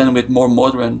 but then with more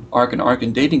modern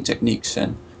argon-argon dating techniques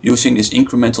and using this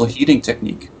incremental heating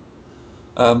technique.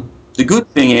 The good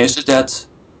thing is that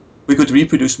we could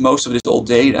reproduce most of this old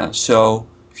data. So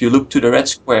if you look to the red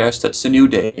squares, that's the new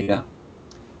data.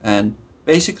 And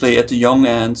basically at the young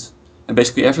end, and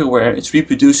basically everywhere, it's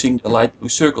reproducing the light blue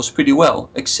circles pretty well,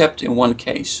 except in one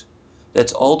case.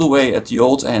 That's all the way at the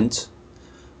old end,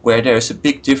 where there's a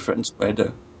big difference, where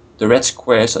the red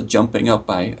squares are jumping up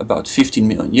by about 15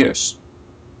 million years.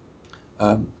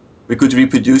 We could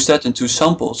reproduce that in 2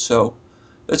 samples, so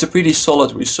that's a pretty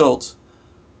solid result.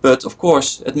 But of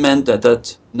course, it meant that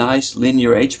that nice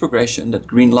linear age progression, that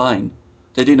green line,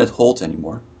 they didn't hold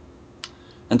anymore.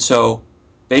 And so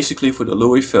basically for the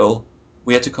Louisville,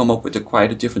 we had to come up with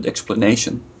quite a different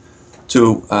explanation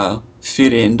to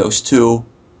fit in those 2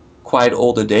 quite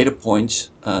older data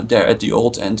points there at the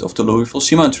old end of the Louisville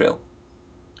Seamount Trail.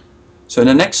 So in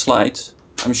the next slide,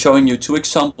 I'm showing you 2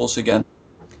 examples again.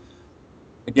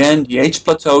 Again, the age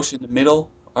plateaus in the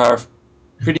middle are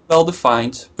pretty well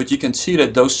defined, but you can see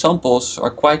that those samples are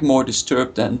quite more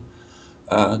disturbed than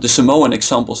the Samoan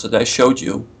examples that I showed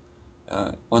you.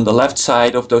 On the left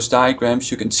side of those diagrams,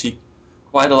 you can see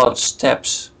quite a lot of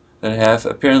steps that have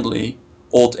apparently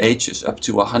old ages up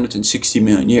to 160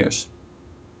 million years.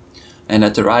 And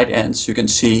at the right ends, you can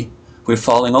see we're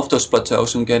falling off those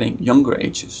plateaus and getting younger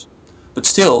ages. But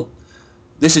still,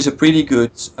 this is a pretty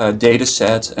good data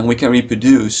set, and we can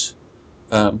reproduce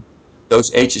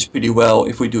those ages pretty well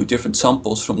if we do different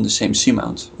samples from the same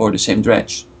seamount or the same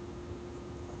dredge.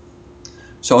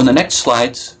 So on the next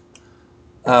slide,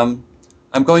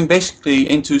 I'm going basically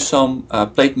into some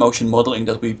plate motion modeling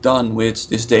that we've done with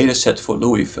this data set for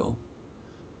Louisville.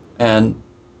 And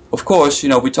of course, you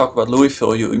know, we talk about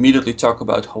Louisville, you immediately talk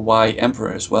about Hawaii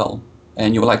Emperor as well.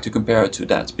 And you would like to compare it to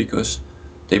that because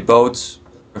they both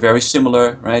are very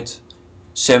similar, right?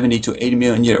 70 to 80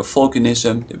 million year of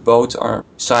volcanism. They both are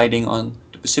residing on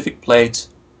the Pacific plate.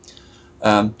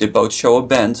 They both show a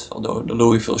bend, although the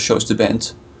Louisville shows the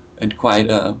bend, and quite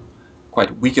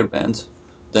weaker bend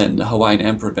than the Hawaiian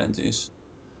Emperor bend is.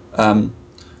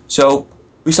 So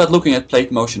we start looking at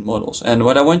plate motion models, and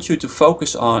what I want you to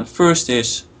focus on first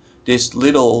is this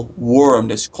little worm,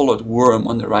 this colored worm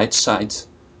on the right side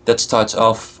that starts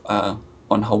off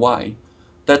on Hawaii.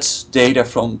 That's data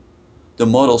from the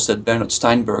models that Bernard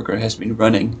Steinberger has been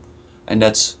running, and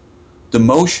that's the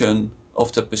motion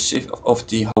of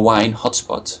the Hawaiian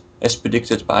hotspot as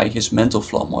predicted by his mantle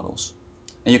flow models.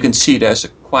 And you can see there's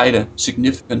quite a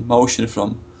significant motion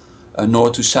from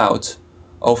north to south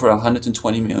over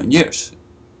 120 million years.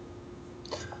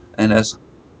 And as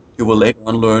you will later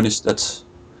on learn, is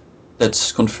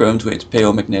that's confirmed with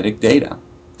paleomagnetic data.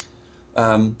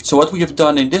 So what we have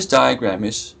done in this diagram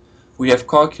is we have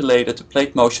calculated the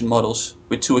plate motion models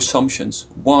with 2 assumptions.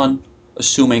 One,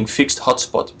 assuming fixed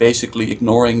hotspot, basically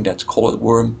ignoring that colored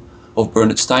worm of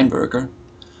Bernard Steinberger,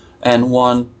 and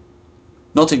one,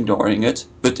 not ignoring it,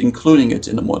 but including it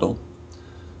in the model.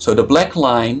 So the black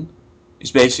line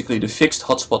is basically the fixed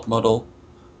hotspot model.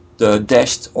 The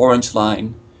dashed orange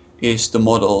line is the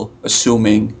model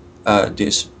assuming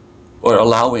this, or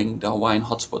allowing the Hawaiian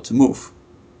hotspot to move.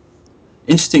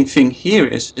 Interesting thing here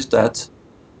is that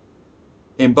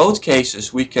in both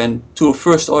cases we can, to a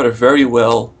first order, very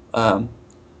well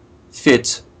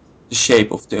fit the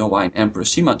shape of the Hawaiian Emperor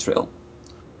Seamount Trail.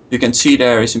 You can see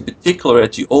there is, in particular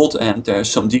at the old end, there are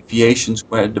some deviations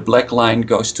where the black line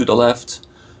goes to the left,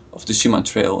 of the seamount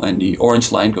trail, and the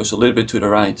orange line goes a little bit to the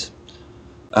right.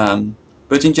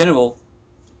 But in general,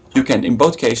 you can, in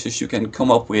both cases, you can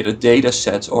come up with a data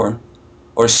set or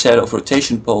a set of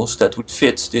rotation poles that would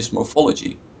fit this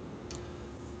morphology.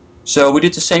 So we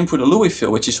did the same for the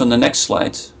Louisville, which is on the next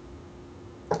slide.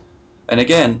 And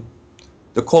again,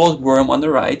 the colored worm on the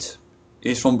right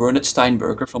is from Bernard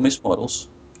Steinberger from his models.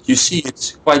 You see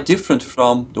it's quite different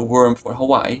from the worm for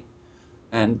Hawaii,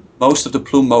 and most of the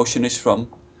plume motion is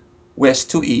from west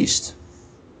to east.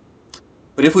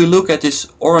 But if we look at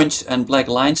this orange and black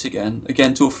lines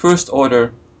again to a first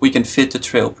order, we can fit the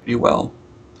trail pretty well.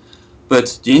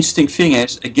 But the interesting thing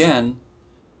is, again,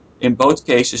 in both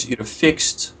cases, either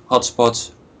fixed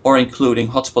hotspot or including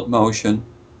hotspot motion,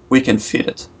 we can fit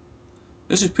it.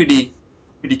 This is pretty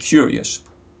curious.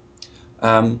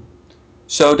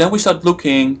 So then we start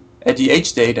looking at the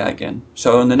age data again.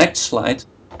 So on the next slide,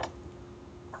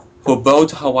 for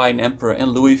both Hawaiian Emperor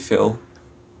and Louisville,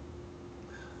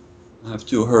 I have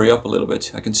to hurry up a little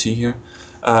bit, I can see here.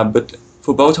 But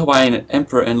for both Hawaiian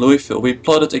Emperor and Louisville, we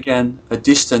plotted again a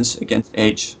distance against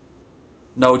age.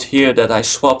 Note here that I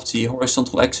swapped the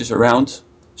horizontal axis around,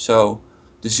 so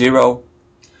the 0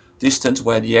 distance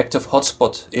where the active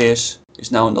hotspot is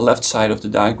now on the left side of the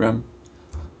diagram.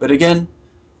 But again,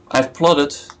 I've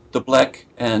plotted the black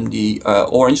and the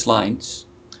orange lines,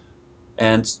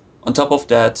 and on top of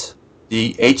that,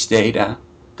 the age data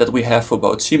that we have for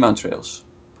both seamount trails.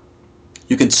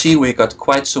 You can see we got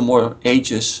quite some more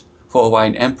ages for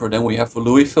Hawaiian Emperor than we have for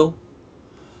Louisville.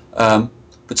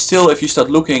 But still, if you start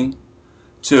looking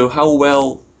to how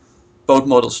well both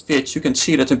models fit, you can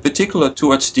see that in particular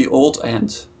towards the old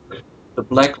end, the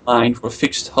black line for a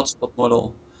fixed hotspot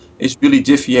model is really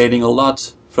deviating a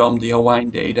lot from the Hawaiian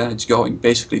data. It's going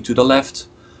basically to the left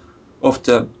of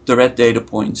the red data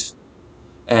points.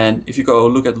 And if you go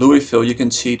look at Louisville, you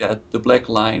can see that the black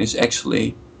line is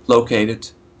actually located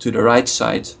to the right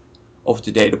side of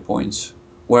the data points.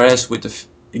 Whereas with the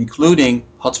including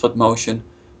hotspot motion,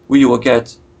 we will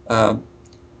get a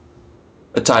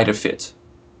tighter fit.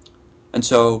 And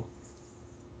so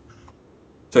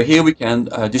here we can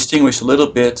distinguish a little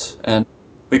bit, and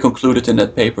we concluded in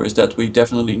that paper is that we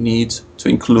definitely need to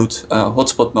include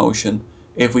hotspot motion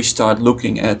if we start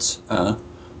looking at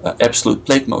absolute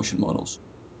plate motion models.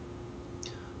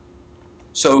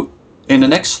 So in the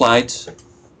next slide,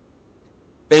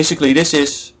 basically this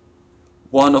is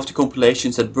one of the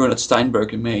compilations that Bernard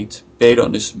Steinberger made based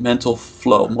on this mantle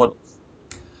flow model.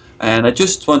 And I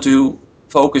just want to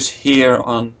focus here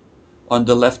on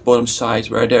the left bottom side,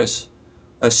 where there's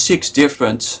 6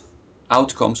 different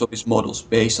outcomes of his models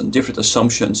based on different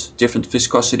assumptions, different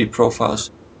viscosity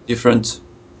profiles,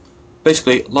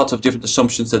 basically lots of different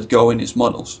assumptions that go in his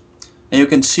models. And you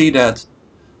can see that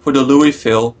for the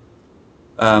Louisville,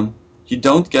 you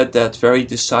don't get that very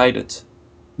decided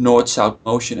north-south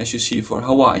motion as you see for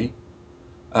Hawaii.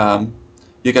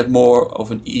 You get more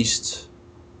of an a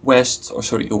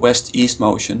west-east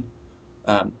motion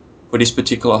for this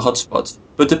particular hotspot.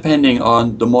 But depending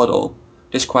on the model,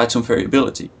 there's quite some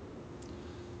variability.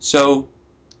 So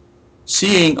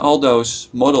seeing all those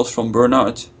models from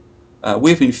Bernard,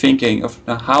 we've been thinking of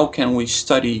how can we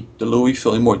study the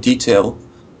Louisville in more detail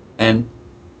and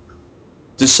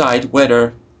decide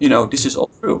whether, this is all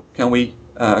true. Can we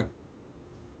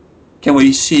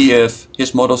see if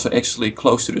his models are actually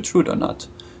close to the truth or not?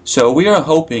 So we are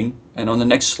hoping, and on the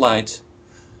next slide,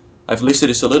 I've listed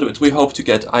this a little bit, we hope to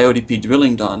get IODP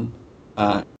drilling done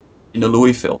in the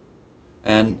Louisville.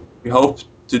 And we hope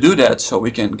to do that so we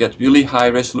can get really high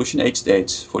resolution age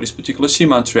dates for this particular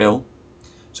seamount trail.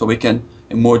 So we can,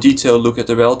 in more detail, look at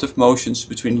the relative motions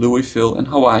between Louisville and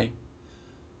Hawaii.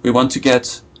 We want to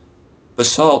get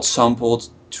basalt sampled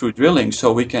through drilling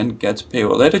so we can get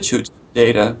paleolatitude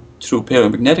data through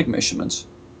paleomagnetic measurements.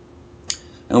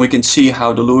 And we can see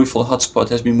how the Louisville hotspot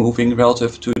has been moving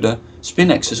relative to the spin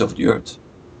axis of the Earth.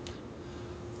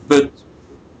 But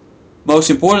most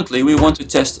importantly, we want to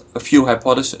test a few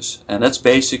hypotheses. And that's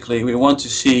basically, we want to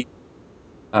see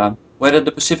whether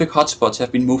the Pacific hotspots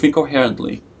have been moving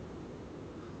coherently,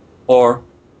 or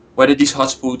whether these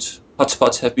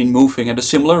hotspots have been moving at a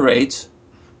similar rate,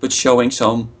 but showing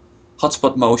some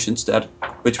hotspot motions that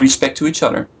with respect to each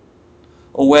other,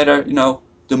 or whether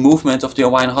the movement of the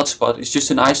Hawaiian hotspot is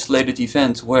just an isolated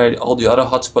event where all the other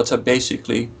hotspots are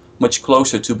basically much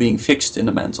closer to being fixed in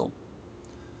the mantle.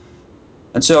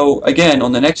 And so again,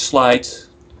 on the next slide,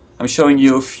 I'm showing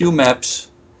you a few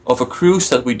maps of a cruise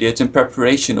that we did in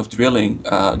preparation of drilling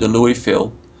the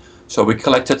Louisville. So we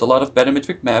collected a lot of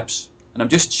bathymetric maps, and I'm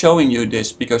just showing you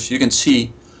this because you can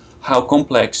see how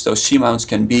complex those seamounts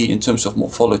can be in terms of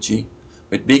morphology,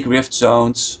 with big rift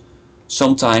zones,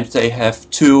 Sometimes they have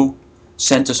two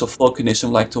centers of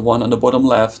volcanism, like the one on the bottom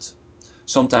left.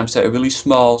 Sometimes they're really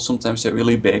small, sometimes they're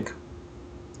really big.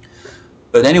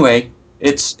 But anyway,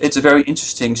 it's a very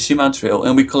interesting seamount trail,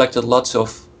 and we collected lots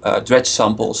of dredge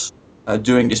samples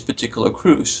during this particular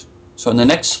cruise. So on the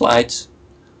next slide,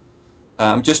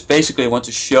 just basically I want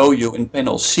to show you in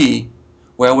panel C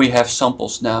where we have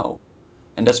samples now.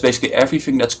 And that's basically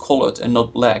everything that's colored and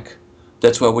not black.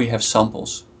 That's where we have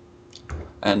samples.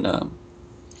 And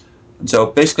so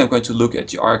basically I'm going to look at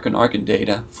the argon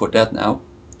data for that now.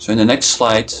 So in the next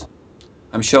slide,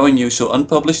 I'm showing you some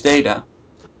unpublished data.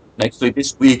 And actually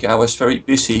this week I was very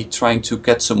busy trying to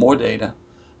get some more data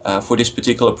for this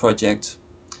particular project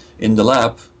in the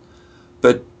lab.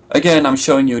 But again, I'm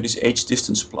showing you this age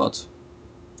distance plot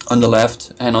on the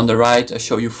left, and on the right I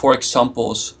show you 4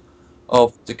 examples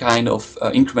of the kind of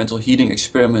incremental heating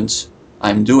experiments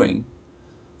I'm doing.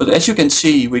 But as you can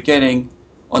see, we're getting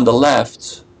on the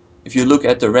left, if you look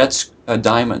at the red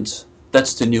diamond,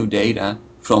 that's the new data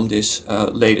from this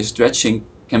latest dredging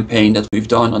campaign that we've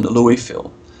done on the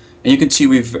Louisville. And you can see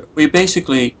we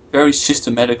basically very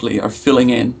systematically are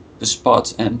filling in the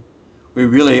spot, and we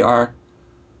really are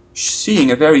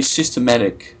seeing a very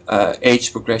systematic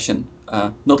age progression,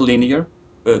 not linear,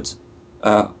 but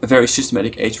a very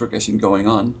systematic age progression going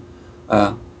on,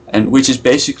 and which is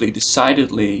basically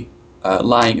decidedly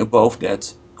lying above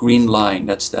that green line.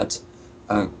 That's that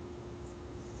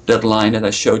line that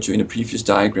I showed you in the previous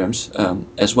diagrams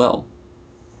as well.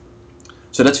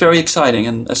 So that's very exciting,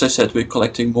 and as I said, we're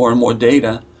collecting more and more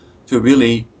data to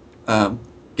really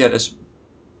get as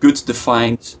good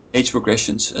defined age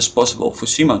progressions as possible for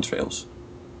seamount trails.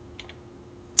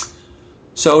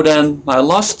 So then my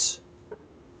last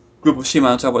group of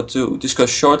seamounts I want to discuss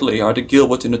shortly are the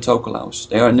Gilbert and the Tokelau's.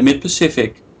 They are in the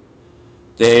mid-Pacific.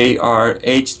 They are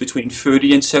aged between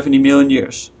 30 and 70 million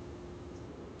years,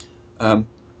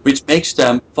 which makes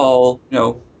them fall,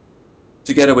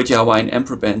 together with the Hawaiian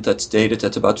Emperor Band that's dated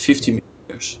at about 50 million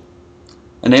years.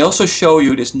 And they also show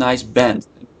you this nice bend.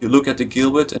 If you look at the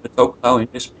Gilbert and the Tokelau in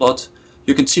this plot,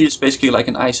 you can see it's basically like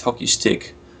an ice hockey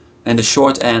stick. And the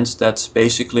short end, that's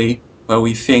basically where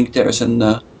we think there's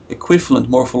an equivalent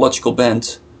morphological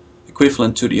band,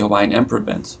 equivalent to the Hawaiian Emperor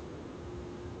Band.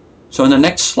 So in the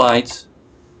next slide,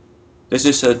 this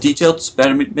is a detailed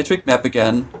barometric map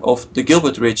again of the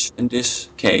Gilbert Ridge in this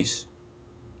case.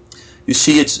 You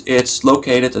see it's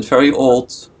located at very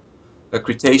old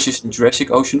Cretaceous and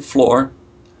Jurassic Ocean floor,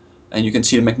 and you can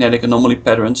see the magnetic anomaly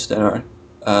patterns that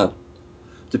are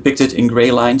depicted in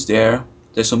gray lines there.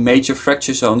 There's some major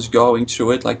fracture zones going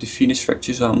through it, like the Venus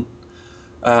fracture zone.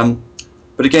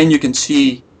 But again, you can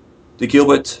see the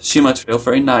Gilbert seamount trail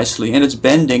very nicely, and it's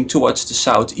bending towards the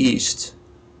southeast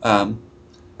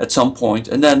at some point,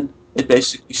 and then it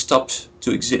basically stops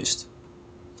to exist.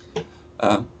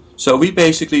 So we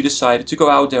basically decided to go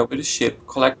out there with a ship,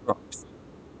 collect rocks,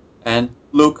 and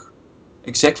look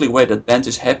exactly where that bend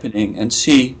is happening and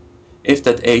see if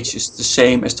that age is the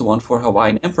same as the one for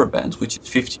Hawaiian Emperor Band, which is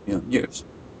 50 million years.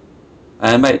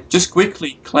 And by just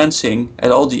quickly glancing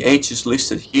at all the ages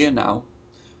listed here now,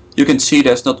 you can see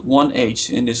there's not one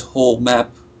age in this whole map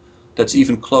that's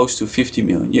even close to 50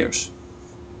 million years.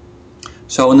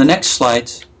 So on the next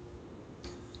slide,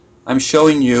 I'm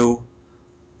showing you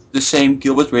the same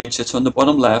Gilbert Ridge that's on the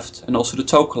bottom left, and also the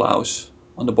Tokelau's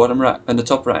on the bottom right and the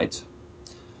top right.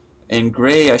 In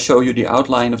gray I show you the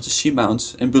outline of the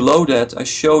seamounts, and below that I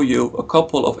show you a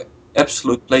couple of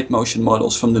absolute plate motion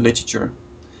models from the literature.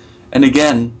 And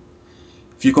again,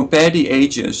 if you compare the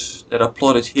ages that are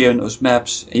plotted here in those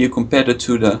maps, and you compare it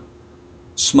to the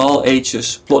small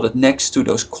ages plotted next to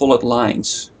those colored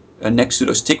lines, next to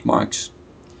those tick marks,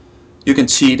 you can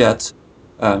see that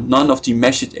none of the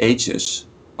measured ages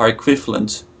are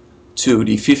equivalent to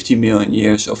the 50 million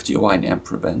years of the Hawaiian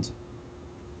Emperor Band.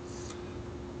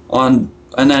 And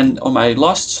then on my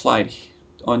last slide,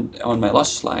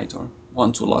 or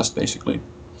one to last basically,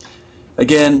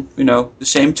 again, the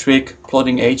same trick,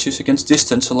 plotting ages against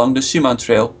distance along the seamount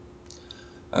trail.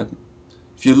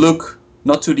 If you look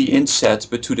not to the inset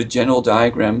but to the general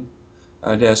diagram,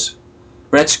 there's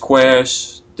red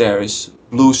squares, there is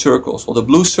blue circles. Well, the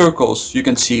blue circles, you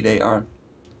can see they are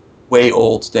way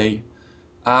old.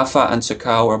 Ava and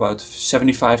Sakau are about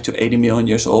 75 to 80 million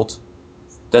years old.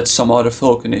 That's some other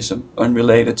volcanism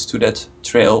unrelated to that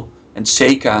trail. And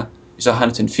Seika is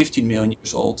 115 million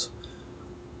years old.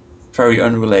 Very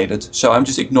unrelated. So I'm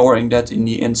just ignoring that in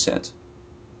the inset.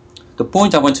 The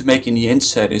point I want to make in the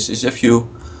inset is if you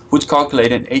would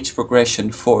calculate an age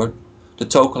progression for the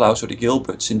Tokelau's or the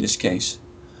Gilberts in this case,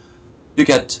 you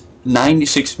get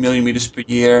 96 millimeters per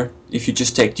year if you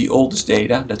just take the oldest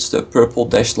data, that's the purple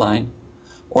dashed line.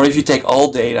 Or if you take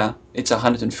all data, it's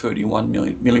 131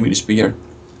 millimeters per year.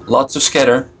 Lots of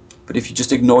scatter, but if you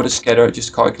just ignore the scatter,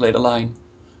 just calculate a line,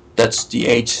 that's the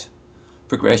age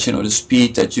progression or the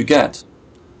speed that you get.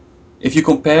 If you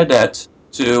compare that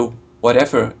to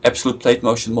whatever absolute plate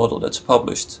motion model that's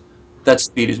published, that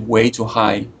speed is way too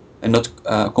high and not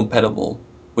compatible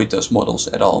with those models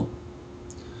at all.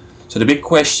 So the big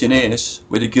question is,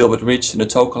 with the Gilbert Ridge and the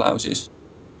Tokelau, is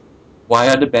why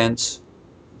are the bands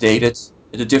dated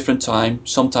at a different time,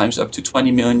 sometimes up to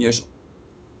 20 million years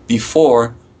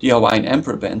before the Hawaiian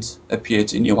Emperor band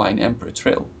appeared in the Hawaiian Emperor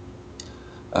Trail?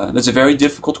 That's a very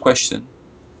difficult question.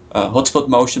 Hotspot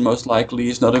motion most likely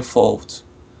is not involved,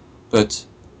 but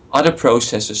other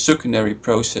processes, secondary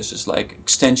processes like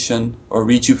extension or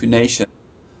rejuvenation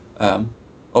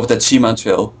of that seamount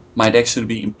trail might actually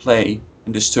be in play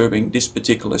and disturbing this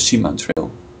particular seamount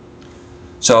trail.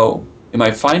 So in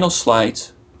my final slide,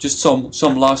 just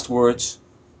some last words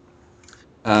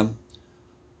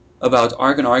about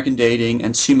argon-argon dating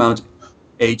and seamount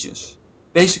ages.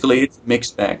 Basically, it's a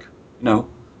mixed bag.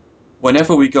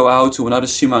 Whenever we go out to another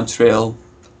seamount trail,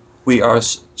 we are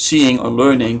seeing or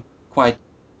learning quite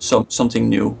something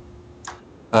new.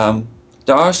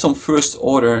 There are some first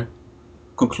order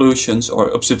conclusions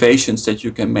or observations that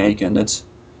you can make, and that's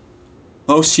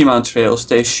most seamount trails,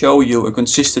 they show you a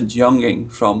consistent younging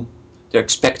from their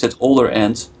expected older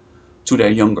end to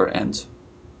their younger end.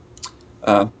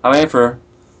 However,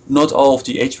 not all of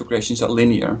the age progressions are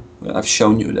linear. I've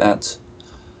shown you that.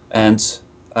 And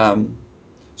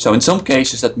so in some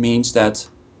cases that means that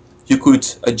you could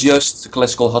adjust the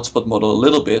classical hotspot model a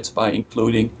little bit by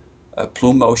including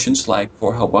plume motions like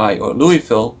for Hawaii or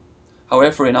Louisville.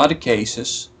 However, in other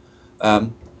cases,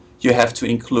 you have to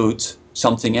include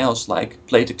something else like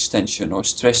plate extension or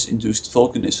stress-induced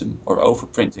volcanism or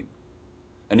overprinting.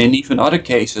 And in even other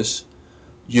cases,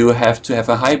 you have to have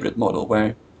a hybrid model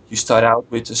where you start out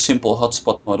with a simple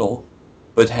hotspot model,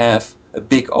 but have a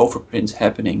big overprint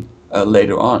happening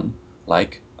later on,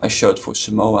 like I showed for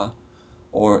Samoa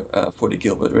or for the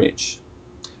Gilbert Ridge.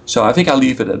 So I think I'll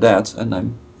leave it at that, and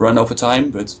I'm run over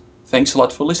time, but thanks a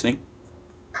lot for listening.